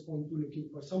function corresponds to looking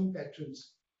for some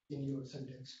patterns in your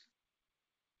syntax.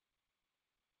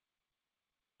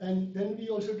 And then we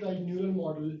also tried neural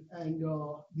model, and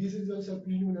these results are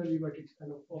preliminary, but it's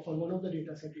kind of for one of the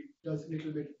data set it does a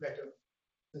little bit better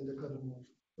than the kernel model,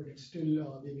 but it's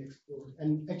still being explored.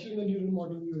 And actually, in the neural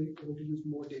model, we were going to use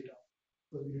more data,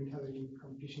 so we didn't have any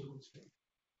computation constraint.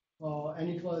 And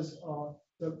it was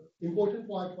the important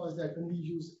part was that when we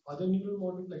use other neural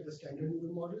models like the standard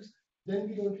neural models, then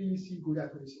we don't really see good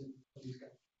accuracy for these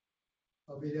kinds.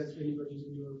 Whereas when you are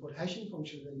using neural for hashing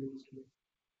functions, then you're used to it.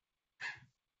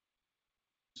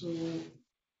 So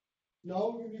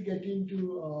now we will get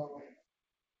into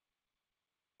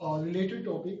a related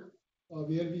topic where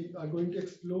we are going to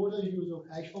explore the use of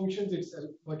hash functions itself,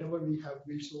 whatever we have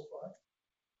built so far,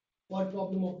 for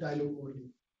problem of dialog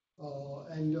modeling.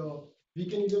 And we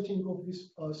can either think of this,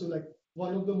 so like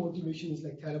one of the motivations is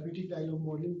like therapeutic dialog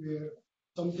modeling, where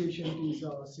some patient is,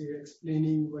 say,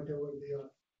 explaining whatever they are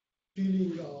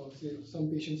feeling, say, some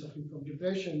patients suffering from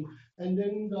depression, and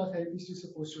then the therapist is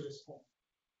supposed to respond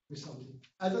with something.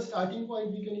 As a starting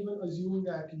point, we can even assume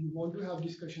that you want to have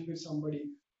discussion with somebody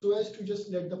so as to just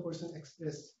let the person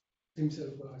express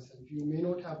himself or herself. You may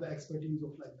not have the expertise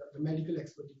of like the medical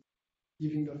expertise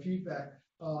giving the feedback,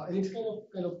 and it's kind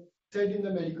of said in the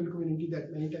medical community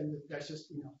that many times that's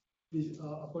just enough.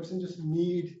 A person just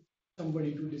need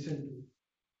somebody to listen to.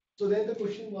 So then the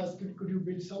question was, could you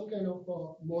build some kind of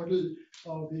model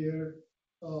where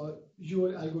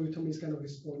your algorithm is kind of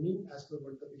responding as per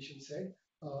what the patient said,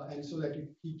 and so that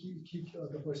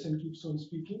the person keeps on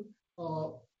speaking.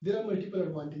 There are multiple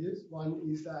advantages. One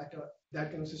is that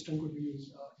that kind of system could be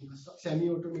used in a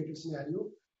semi-automated scenario,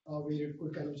 where it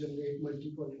could kind of generate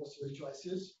multiple possible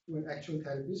choices to an actual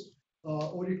therapist,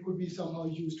 or it could be somehow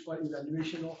used for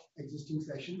evaluation of existing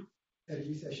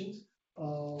therapy sessions,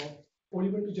 or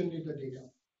even to generate the data,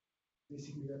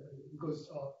 basically, because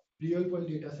real-world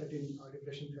data set in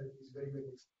depression therapy is very, very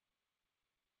expensive.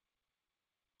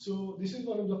 So this is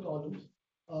one of the problems,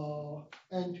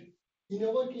 and in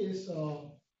our case,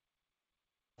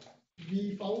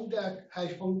 we found that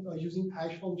using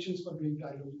hash functions for doing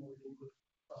dialog modeling could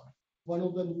one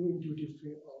of the new intuitive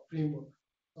framework.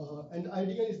 And the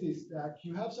idea is this, that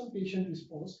you have some patient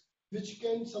response, which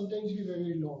can sometimes be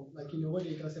very long. Like in our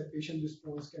data set, patient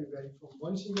response can vary from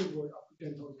one single word up to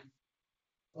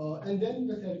 10,000. And then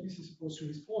the therapist is supposed to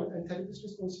respond, and therapist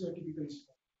responses are typically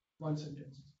one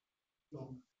sentence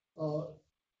long.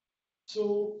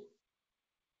 So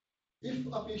if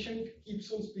a patient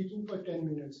keeps on speaking for 10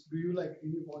 minutes, do you like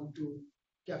really want to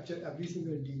capture every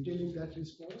single detail in that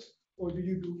response? Or do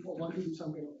you want to do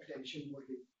some kind of attention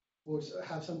modeling, or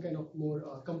have some kind of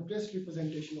more compressed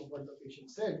representation of what the patient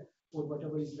said, or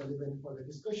whatever is relevant for the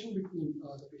discussion between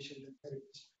the patient and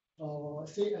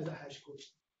therapist, say as a hash code.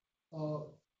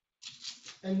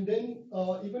 And then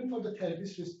even for the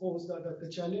therapist response, the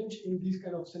challenge in these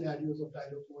kind of scenarios of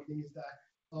dialog modeling is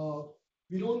that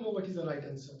we don't know what is the right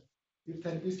answer. If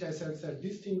therapist has said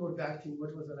this thing or that thing,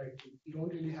 what was the right thing? You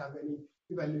don't really have any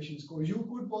evaluation score. You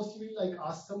could possibly like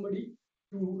ask somebody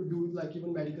to do like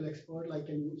even medical expert, like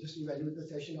can you just evaluate the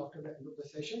session after the end of the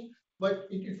session? But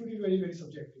it would be very, very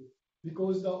subjective,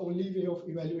 because the only way of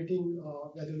evaluating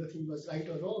whether the thing was right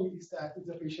or wrong is that if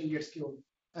the patient gets cured.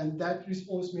 And that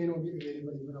response may not be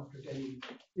available even after 10 years.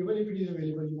 Even if it is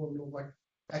available, you won't know what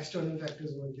external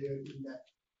factors were there in that.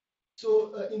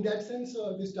 So in that sense,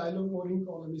 this dialog modeling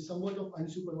problem is somewhat of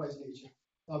unsupervised nature,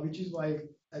 which is why,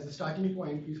 as a starting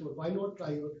point, we thought, why not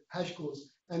try out hash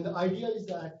codes? And the idea is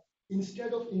that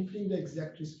instead of inferring the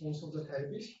exact response of the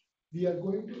therapist, we are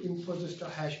going to infer just a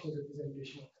hash code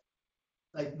representation of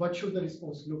that. Like, what should the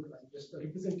response look like? Just a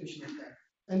representation of that.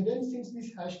 And then, since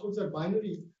these hash codes are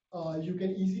binary, you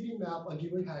can easily map a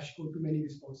given hash code to many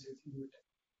responses in your text.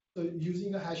 So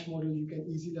using a hash model, you can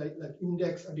easily like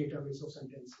index a database of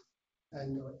sentences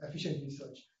and efficiently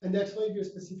search. And that's why we are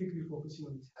specifically focusing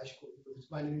on this hash code, because it's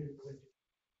binary represented.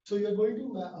 So you're going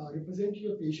to represent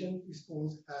your patient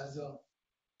response as a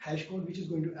hash code, which is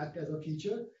going to act as a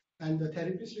feature, and the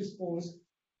therapist response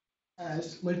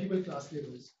as multiple class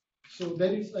labels. So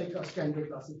then it's like a standard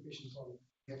classification problem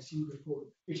we had seen before.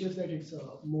 It's just that it's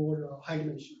more high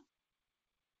dimensional.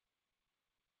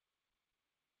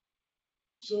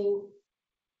 So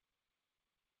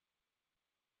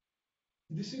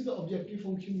this is the objective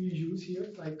function we use here.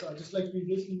 Like just like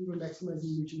previously, we were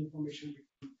maximizing mutual information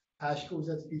between hash codes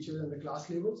as features and the class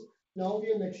labels. Now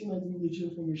we are maximizing mutual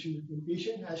information between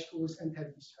patient hash codes and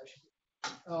therapist hash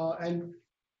codes. And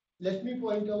let me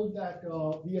point out that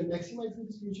we are maximizing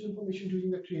this mutual information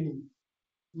during the training,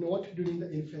 not during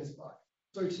the inference part.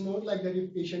 So it's not like that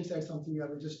if patient said something, I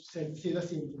will just say the same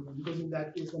thing, because in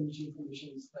that case, the mutual information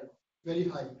is like very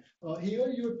high. Here,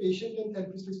 your patient and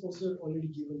therapist responses are already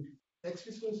given. Text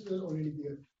responses are already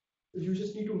there. You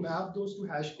just need to map those to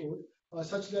hash code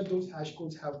such that those hash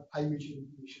codes have high mutual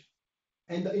information.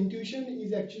 And the intuition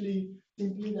is actually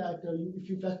simply that if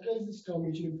you factorize this term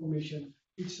into information,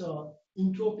 it's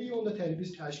entropy on the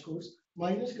therapist hash codes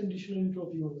minus conditional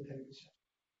entropy on the therapist hash.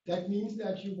 That means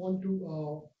that you want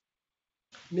to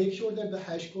make sure that the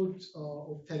hash codes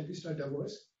of therapists are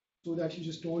diverse, so that you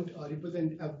just don't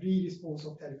represent every response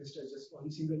of therapist as just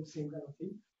one single same kind of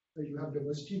thing. You have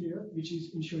diversity there, which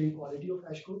is ensuring quality of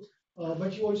hash codes.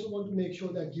 But you also want to make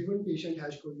sure that given patient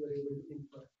hash code, you are able to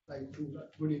infer, like through the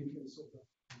good influence of the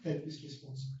therapist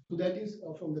response. So that is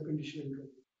from the conditional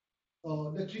entropy.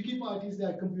 The tricky part is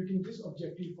that computing this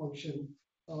objective function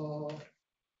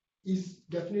is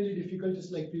definitely difficult,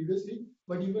 just like previously,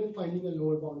 but even finding a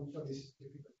lower bound for this is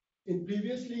difficult. In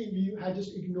previously, we had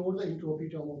just ignored the entropy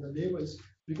term of the labels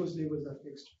because labels are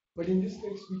fixed. But in this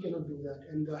case, we cannot do that.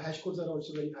 And the hash codes are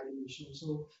also very high dimensional.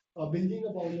 So building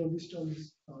a bound on this term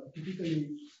is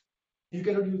typically, you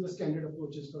cannot use the standard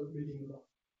approaches for building a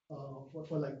bound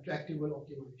for like tractable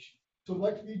optimization. So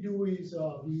what we do is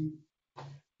we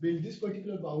build this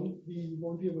particular bound. We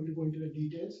won't be able to go into the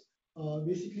details.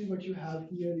 Basically, what you have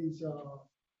here is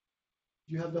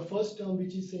you have the first term,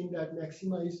 which is saying that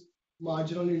maximize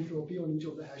marginal entropy on each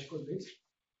of the hash code bits.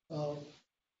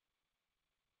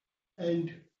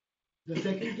 And the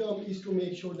second term is to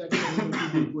make sure that you're able to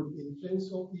do good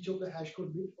inference of each of the hash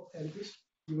code bit of therapist,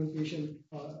 given patient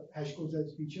hash codes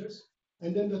as features.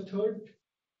 And then the third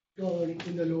term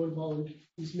in the lower bound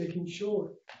is making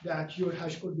sure that your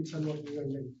hash code bits are not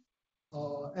redundant.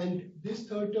 And this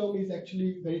third term is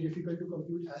actually very difficult to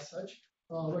compute as such.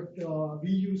 But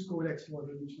we use CoreX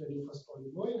model, which when you first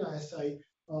probably know in ISI,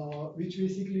 which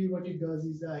basically what it does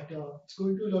is that it's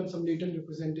going to learn some latent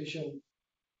representation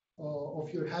of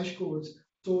your hash codes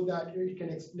so that it can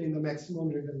explain the maximum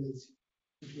redundancy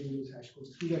between those hash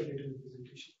codes through that latent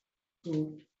representation.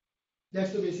 So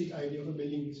that's the basic idea of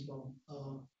building this bound.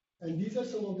 And these are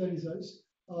some of the results.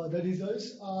 The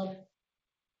results are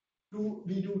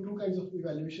we do two kinds of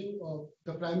evaluation.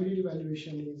 The primary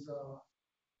evaluation is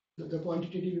the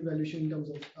quantitative evaluation in terms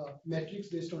of metrics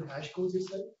based on hash codes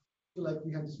itself. So like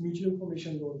we have this mutual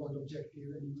information lower bound objective,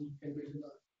 and you can build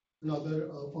another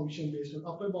function based on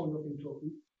upper bound of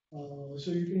entropy.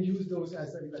 So you can use those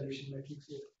as the evaluation metrics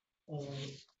here.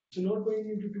 So not going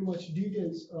into too much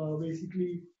details,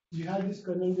 basically you had this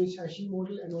kernel-based hashing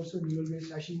model and also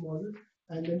neural-based hashing model,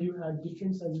 and then you had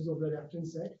different sizes of the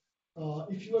reference set.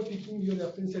 If you are picking your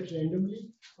reference set randomly,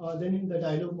 then in the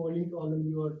dialog modeling problem,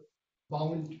 your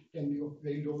bound can be of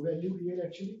very low value here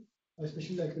actually,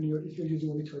 especially like when if you're using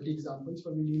only 30 examples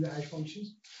for building the hash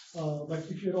functions. But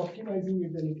if you're optimizing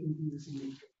it, then it increases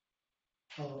significantly.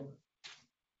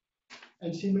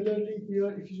 And similarly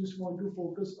here, if you just want to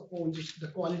focus upon just the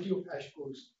quality of hash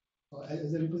codes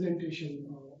as a representation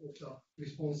of the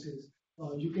responses,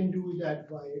 you can do that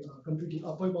by computing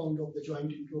upper bound of the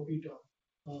joint entropy term.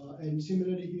 And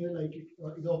similarly here, like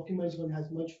the optimized one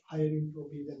has much higher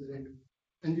entropy than the random,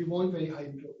 and we want very high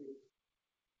entropy.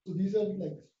 So these are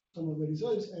like some of the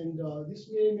results, and this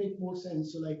may make more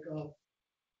sense. So like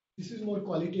this is more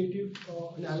qualitative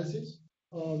analysis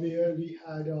where we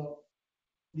had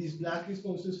these black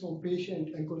responses from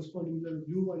patient and corresponding the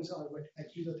blue ones are what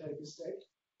actually the therapist said,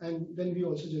 and then we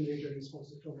also generated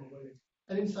responses from our end.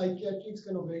 And in psychiatry, it's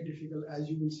kind of very difficult, as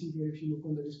you will see here if you look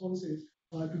on the responses,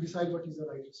 to decide what is the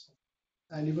right response.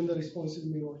 And even the responses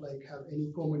may not like have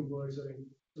any common words or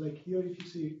anything. So like here, if you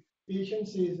see patient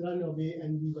says run away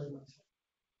and be by myself.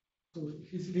 So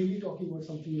he's really talking about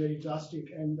something very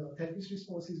drastic, and the therapist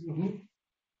response is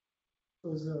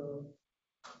because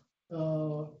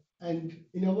and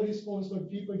in our response, what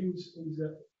we produce is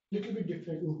a little bit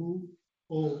different.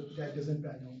 Oh, that doesn't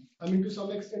pan out. I mean, to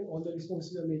some extent, all the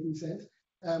responses are making sense.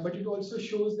 But it also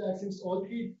shows that since all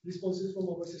three responses from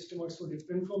our system are so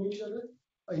different from each other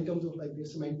in terms of like their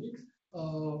semantics,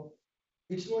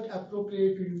 it's not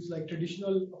appropriate to use like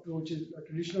traditional approaches,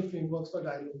 traditional frameworks for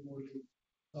dialog modeling,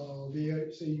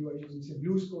 where say you are using say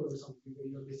blue score or something, where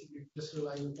you are basically just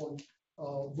relying upon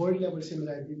word level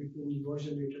similarity between your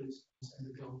generated response and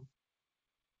the ground.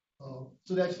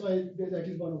 So that's why that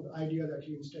is one of the idea that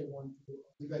you instead want to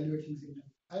evaluate things in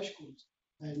hash codes.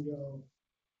 And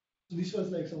so this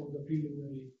was like some of the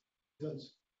preliminary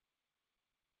results.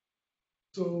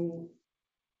 So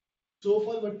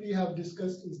far what we have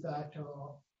discussed is that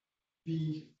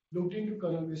we looked into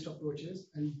kernel-based approaches,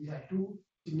 and we had two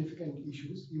significant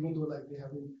issues, even though like they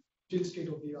have been still state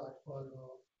of the art for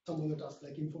some of the tasks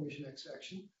like information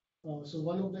extraction. So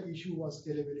one of the issue was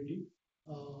scalability,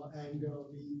 and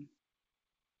we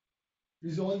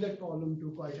resolved that problem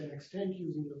to quite an extent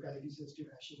using locality-sensitive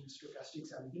hashing and stochastic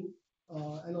sampling.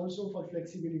 And also for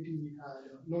flexibility, we had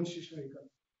non-stationary kernel.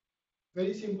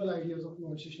 very simple ideas of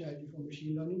non-stationarity for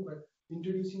machine learning, but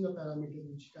introducing a parameter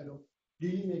which kind of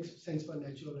really makes sense for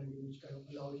natural language, which kind of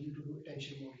allows you to do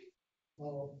attention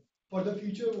modeling. For the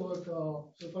future work,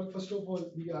 first of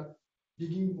all, we are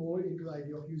digging more into the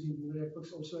idea of using neural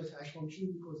networks also as hash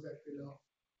functions, because that will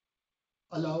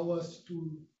allow us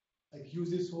to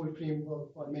use this whole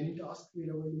framework for many tasks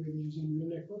wherever you may be using neural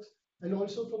networks. And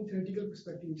also from theoretical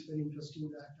perspective, it's very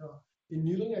interesting that in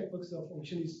neural networks, the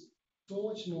function is so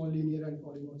much non-linear and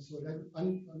polygon, so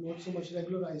not so much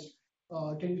regularized.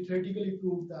 Can you theoretically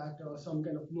prove that some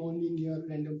kind of non-linear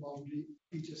random boundary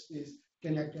feature space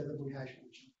can act as a good hash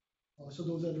function? So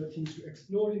those are the things to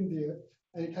explore in there.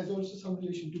 And it has also some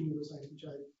relation to neuroscience, which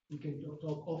we can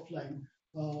talk offline.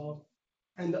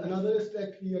 And another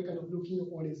aspect we are kind of looking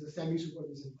upon is the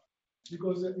semi-supervision part.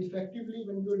 Because effectively,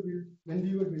 when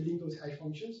we were building those hash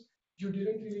functions, you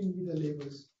didn't really need the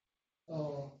labels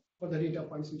for the data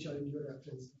points which are in your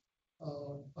reference.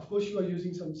 Of course, you are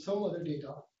using some other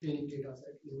data, training data,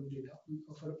 like label data,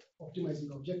 for optimizing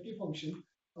the objective function,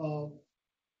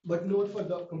 but not for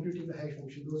the computing the hash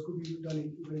function. Those could be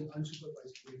done even in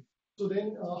unsupervised way. So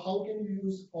then, how can you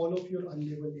use all of your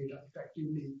unlabeled data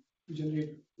effectively to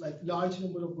generate large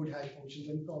number of good hash functions,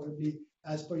 and probably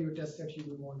as per your test set, you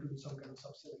will want to do some kind of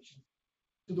subselection.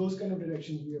 So those kind of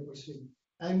directions we are pursuing.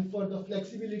 And for the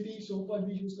flexibility, so far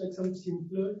we use some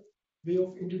simpler way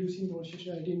of introducing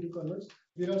non-stationarity into kernels.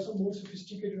 There are some more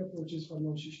sophisticated approaches for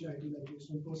non-stationarity, like this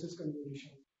one, process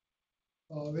convolution,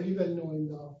 very well known in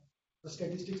the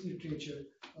statistics literature.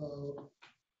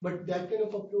 But that kind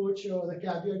of approach, the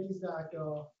caveat is that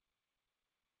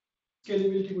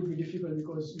scalability would be difficult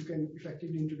because you can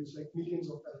effectively introduce millions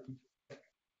of parameters.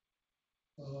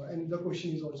 And the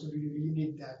question is also, do you really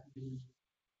need that?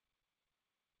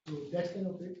 So that's kind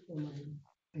of it for my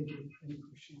thinking. Any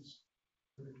questions?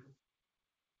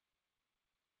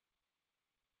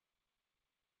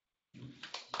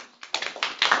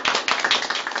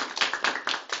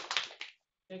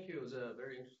 Thank you. It was a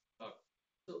very interesting talk.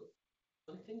 So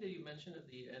one thing that you mentioned at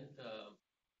the end,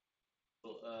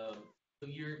 so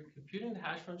you're computing the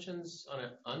hash functions on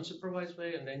an unsupervised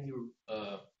way, and then you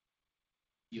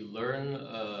learn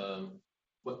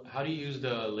how do you use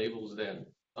the labels then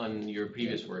on your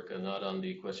previous work and not on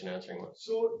the question answering one?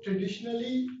 So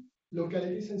traditionally,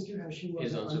 locality sensitive hashing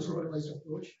was an unsupervised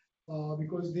approach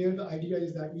because there the idea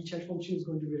is that each hash function is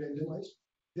going to be randomized.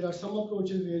 There are some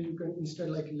approaches where you can instead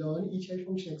learn each hash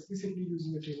function explicitly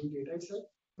using the training data itself,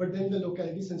 but then the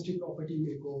locality sensitive property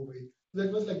may go away. So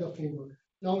that was the framework.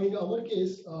 Now in our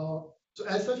case, so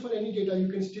as such for any data, you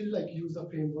can still use the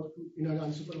framework in an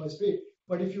unsupervised way.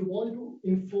 But if you want to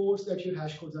enforce that your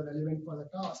hash codes are relevant for the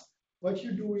task, what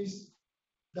you do is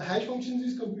the hash functions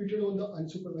is computed on the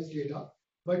unsupervised data,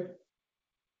 but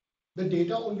the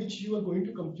data on which you are going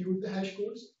to compute the hash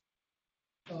codes,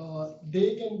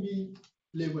 they can be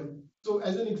labeled. So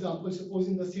as an example, suppose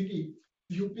in the city,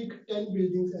 you pick 10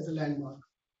 buildings as a landmark,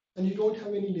 and you don't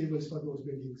have any labels for those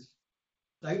buildings,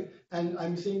 right? And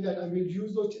I'm saying that I will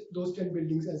use those 10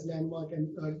 buildings as landmark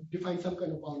and define some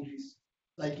kind of boundaries.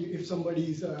 Like if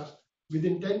somebody is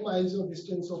within 10 miles of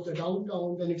distance of the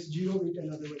downtown, then it's 0 bit,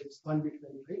 and otherwise it's 1 bit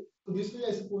value, right? So this way,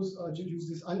 I suppose you use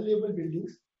this unlabeled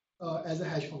buildings as a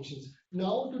hash functions.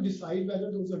 Now to decide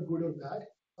whether those are good or bad,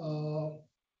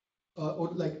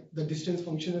 or the distance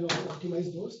function and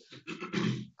optimize those,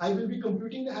 I will be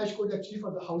computing the hash code actually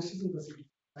for the houses in the city,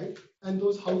 right? And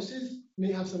those houses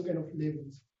may have some kind of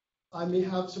labels. I may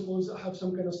have some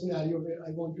kind of scenario where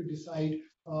I want to decide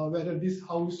whether this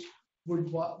house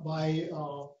would buy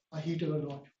a heater or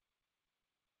not,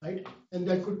 right? And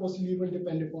that could possibly even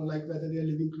depend upon whether they are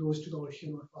living close to the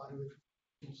ocean or far away.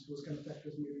 So those kind of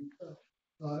factors may be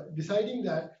deciding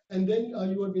that. And then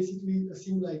you are basically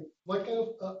seeing what kind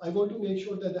of, I want to make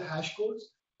sure that the hash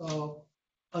codes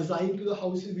assigned to the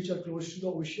houses which are close to the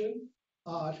ocean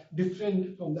are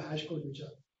different from the hash code which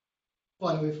are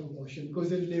far away from the ocean,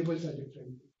 because their labels are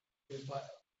different.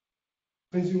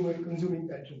 Consuming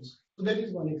patterns. So that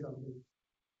is one example.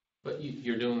 But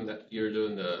you're doing that. You're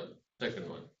doing the second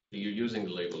one. You're using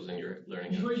the labels and you're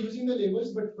learning. You are using the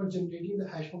labels, but for generating the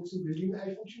hash function, building the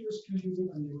hash function, you're still using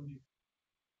unlabeled data.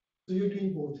 So you're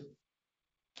doing both.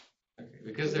 Okay.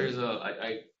 Because there's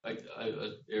I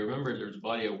remember there's a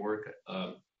body of work.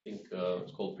 I think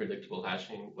it's called predictable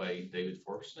hashing by David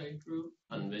Forsythe group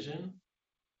on Vision.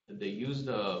 They use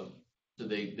so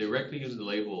they directly use the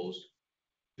labels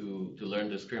to learn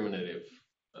discriminative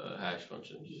hash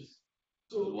functions.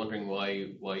 So I was wondering why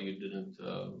you didn't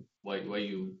why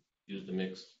you use the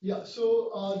mix. Yeah,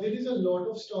 so there is a lot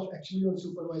of stuff actually on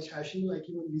supervised hashing. Like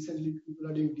even recently, people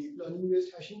are doing deep learning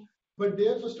based hashing. But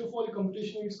there, first of all,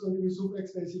 computationally, it's going to be super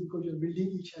expensive because you're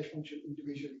building each hash function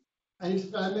individually. And it's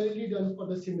primarily done for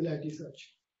the similarity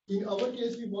search. In our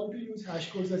case, we want to use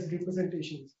hash codes as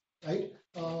representations, right?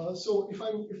 So if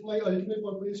my ultimate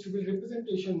purpose is to build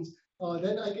representations,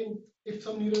 then I can, if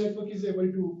some neural network is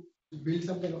able to build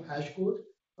some kind of hash code,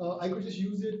 I could just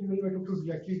use it neural network to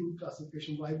directly do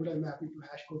classification. Why would I map it to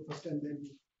hash code first and then?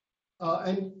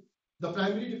 And the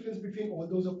primary difference between all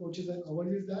those approaches and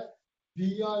ours is that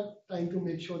we are trying to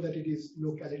make sure that it is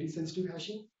locality sensitive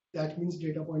hashing. That means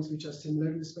data points which are similar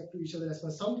with respect to each other as far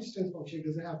as some distance function. It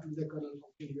doesn't have to be the kernel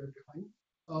function we have defined,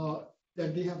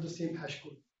 that they have the same hash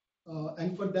code.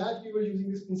 And for that, we were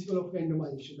using this principle of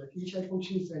randomization, that each hash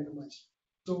function is randomized.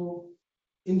 So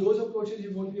in those approaches,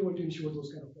 you won't be able to ensure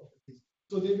those kind of properties.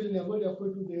 So they will never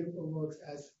refer to their works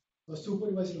as a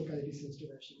supervised locality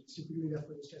sensitive hashing. It's typically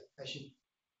referred to as hashing.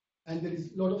 And there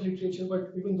is a lot of literature,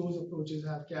 but even those approaches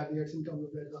have caveats in terms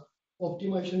of where the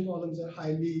optimization columns are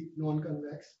highly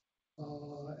non-convex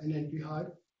and NP-hard.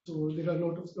 So there are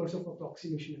lots of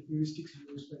approximation heuristics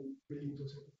used when building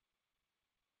those.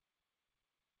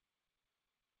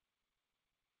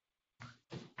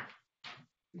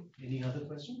 Any other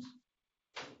questions?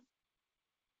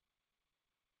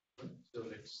 So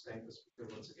let's thank the speaker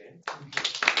once again.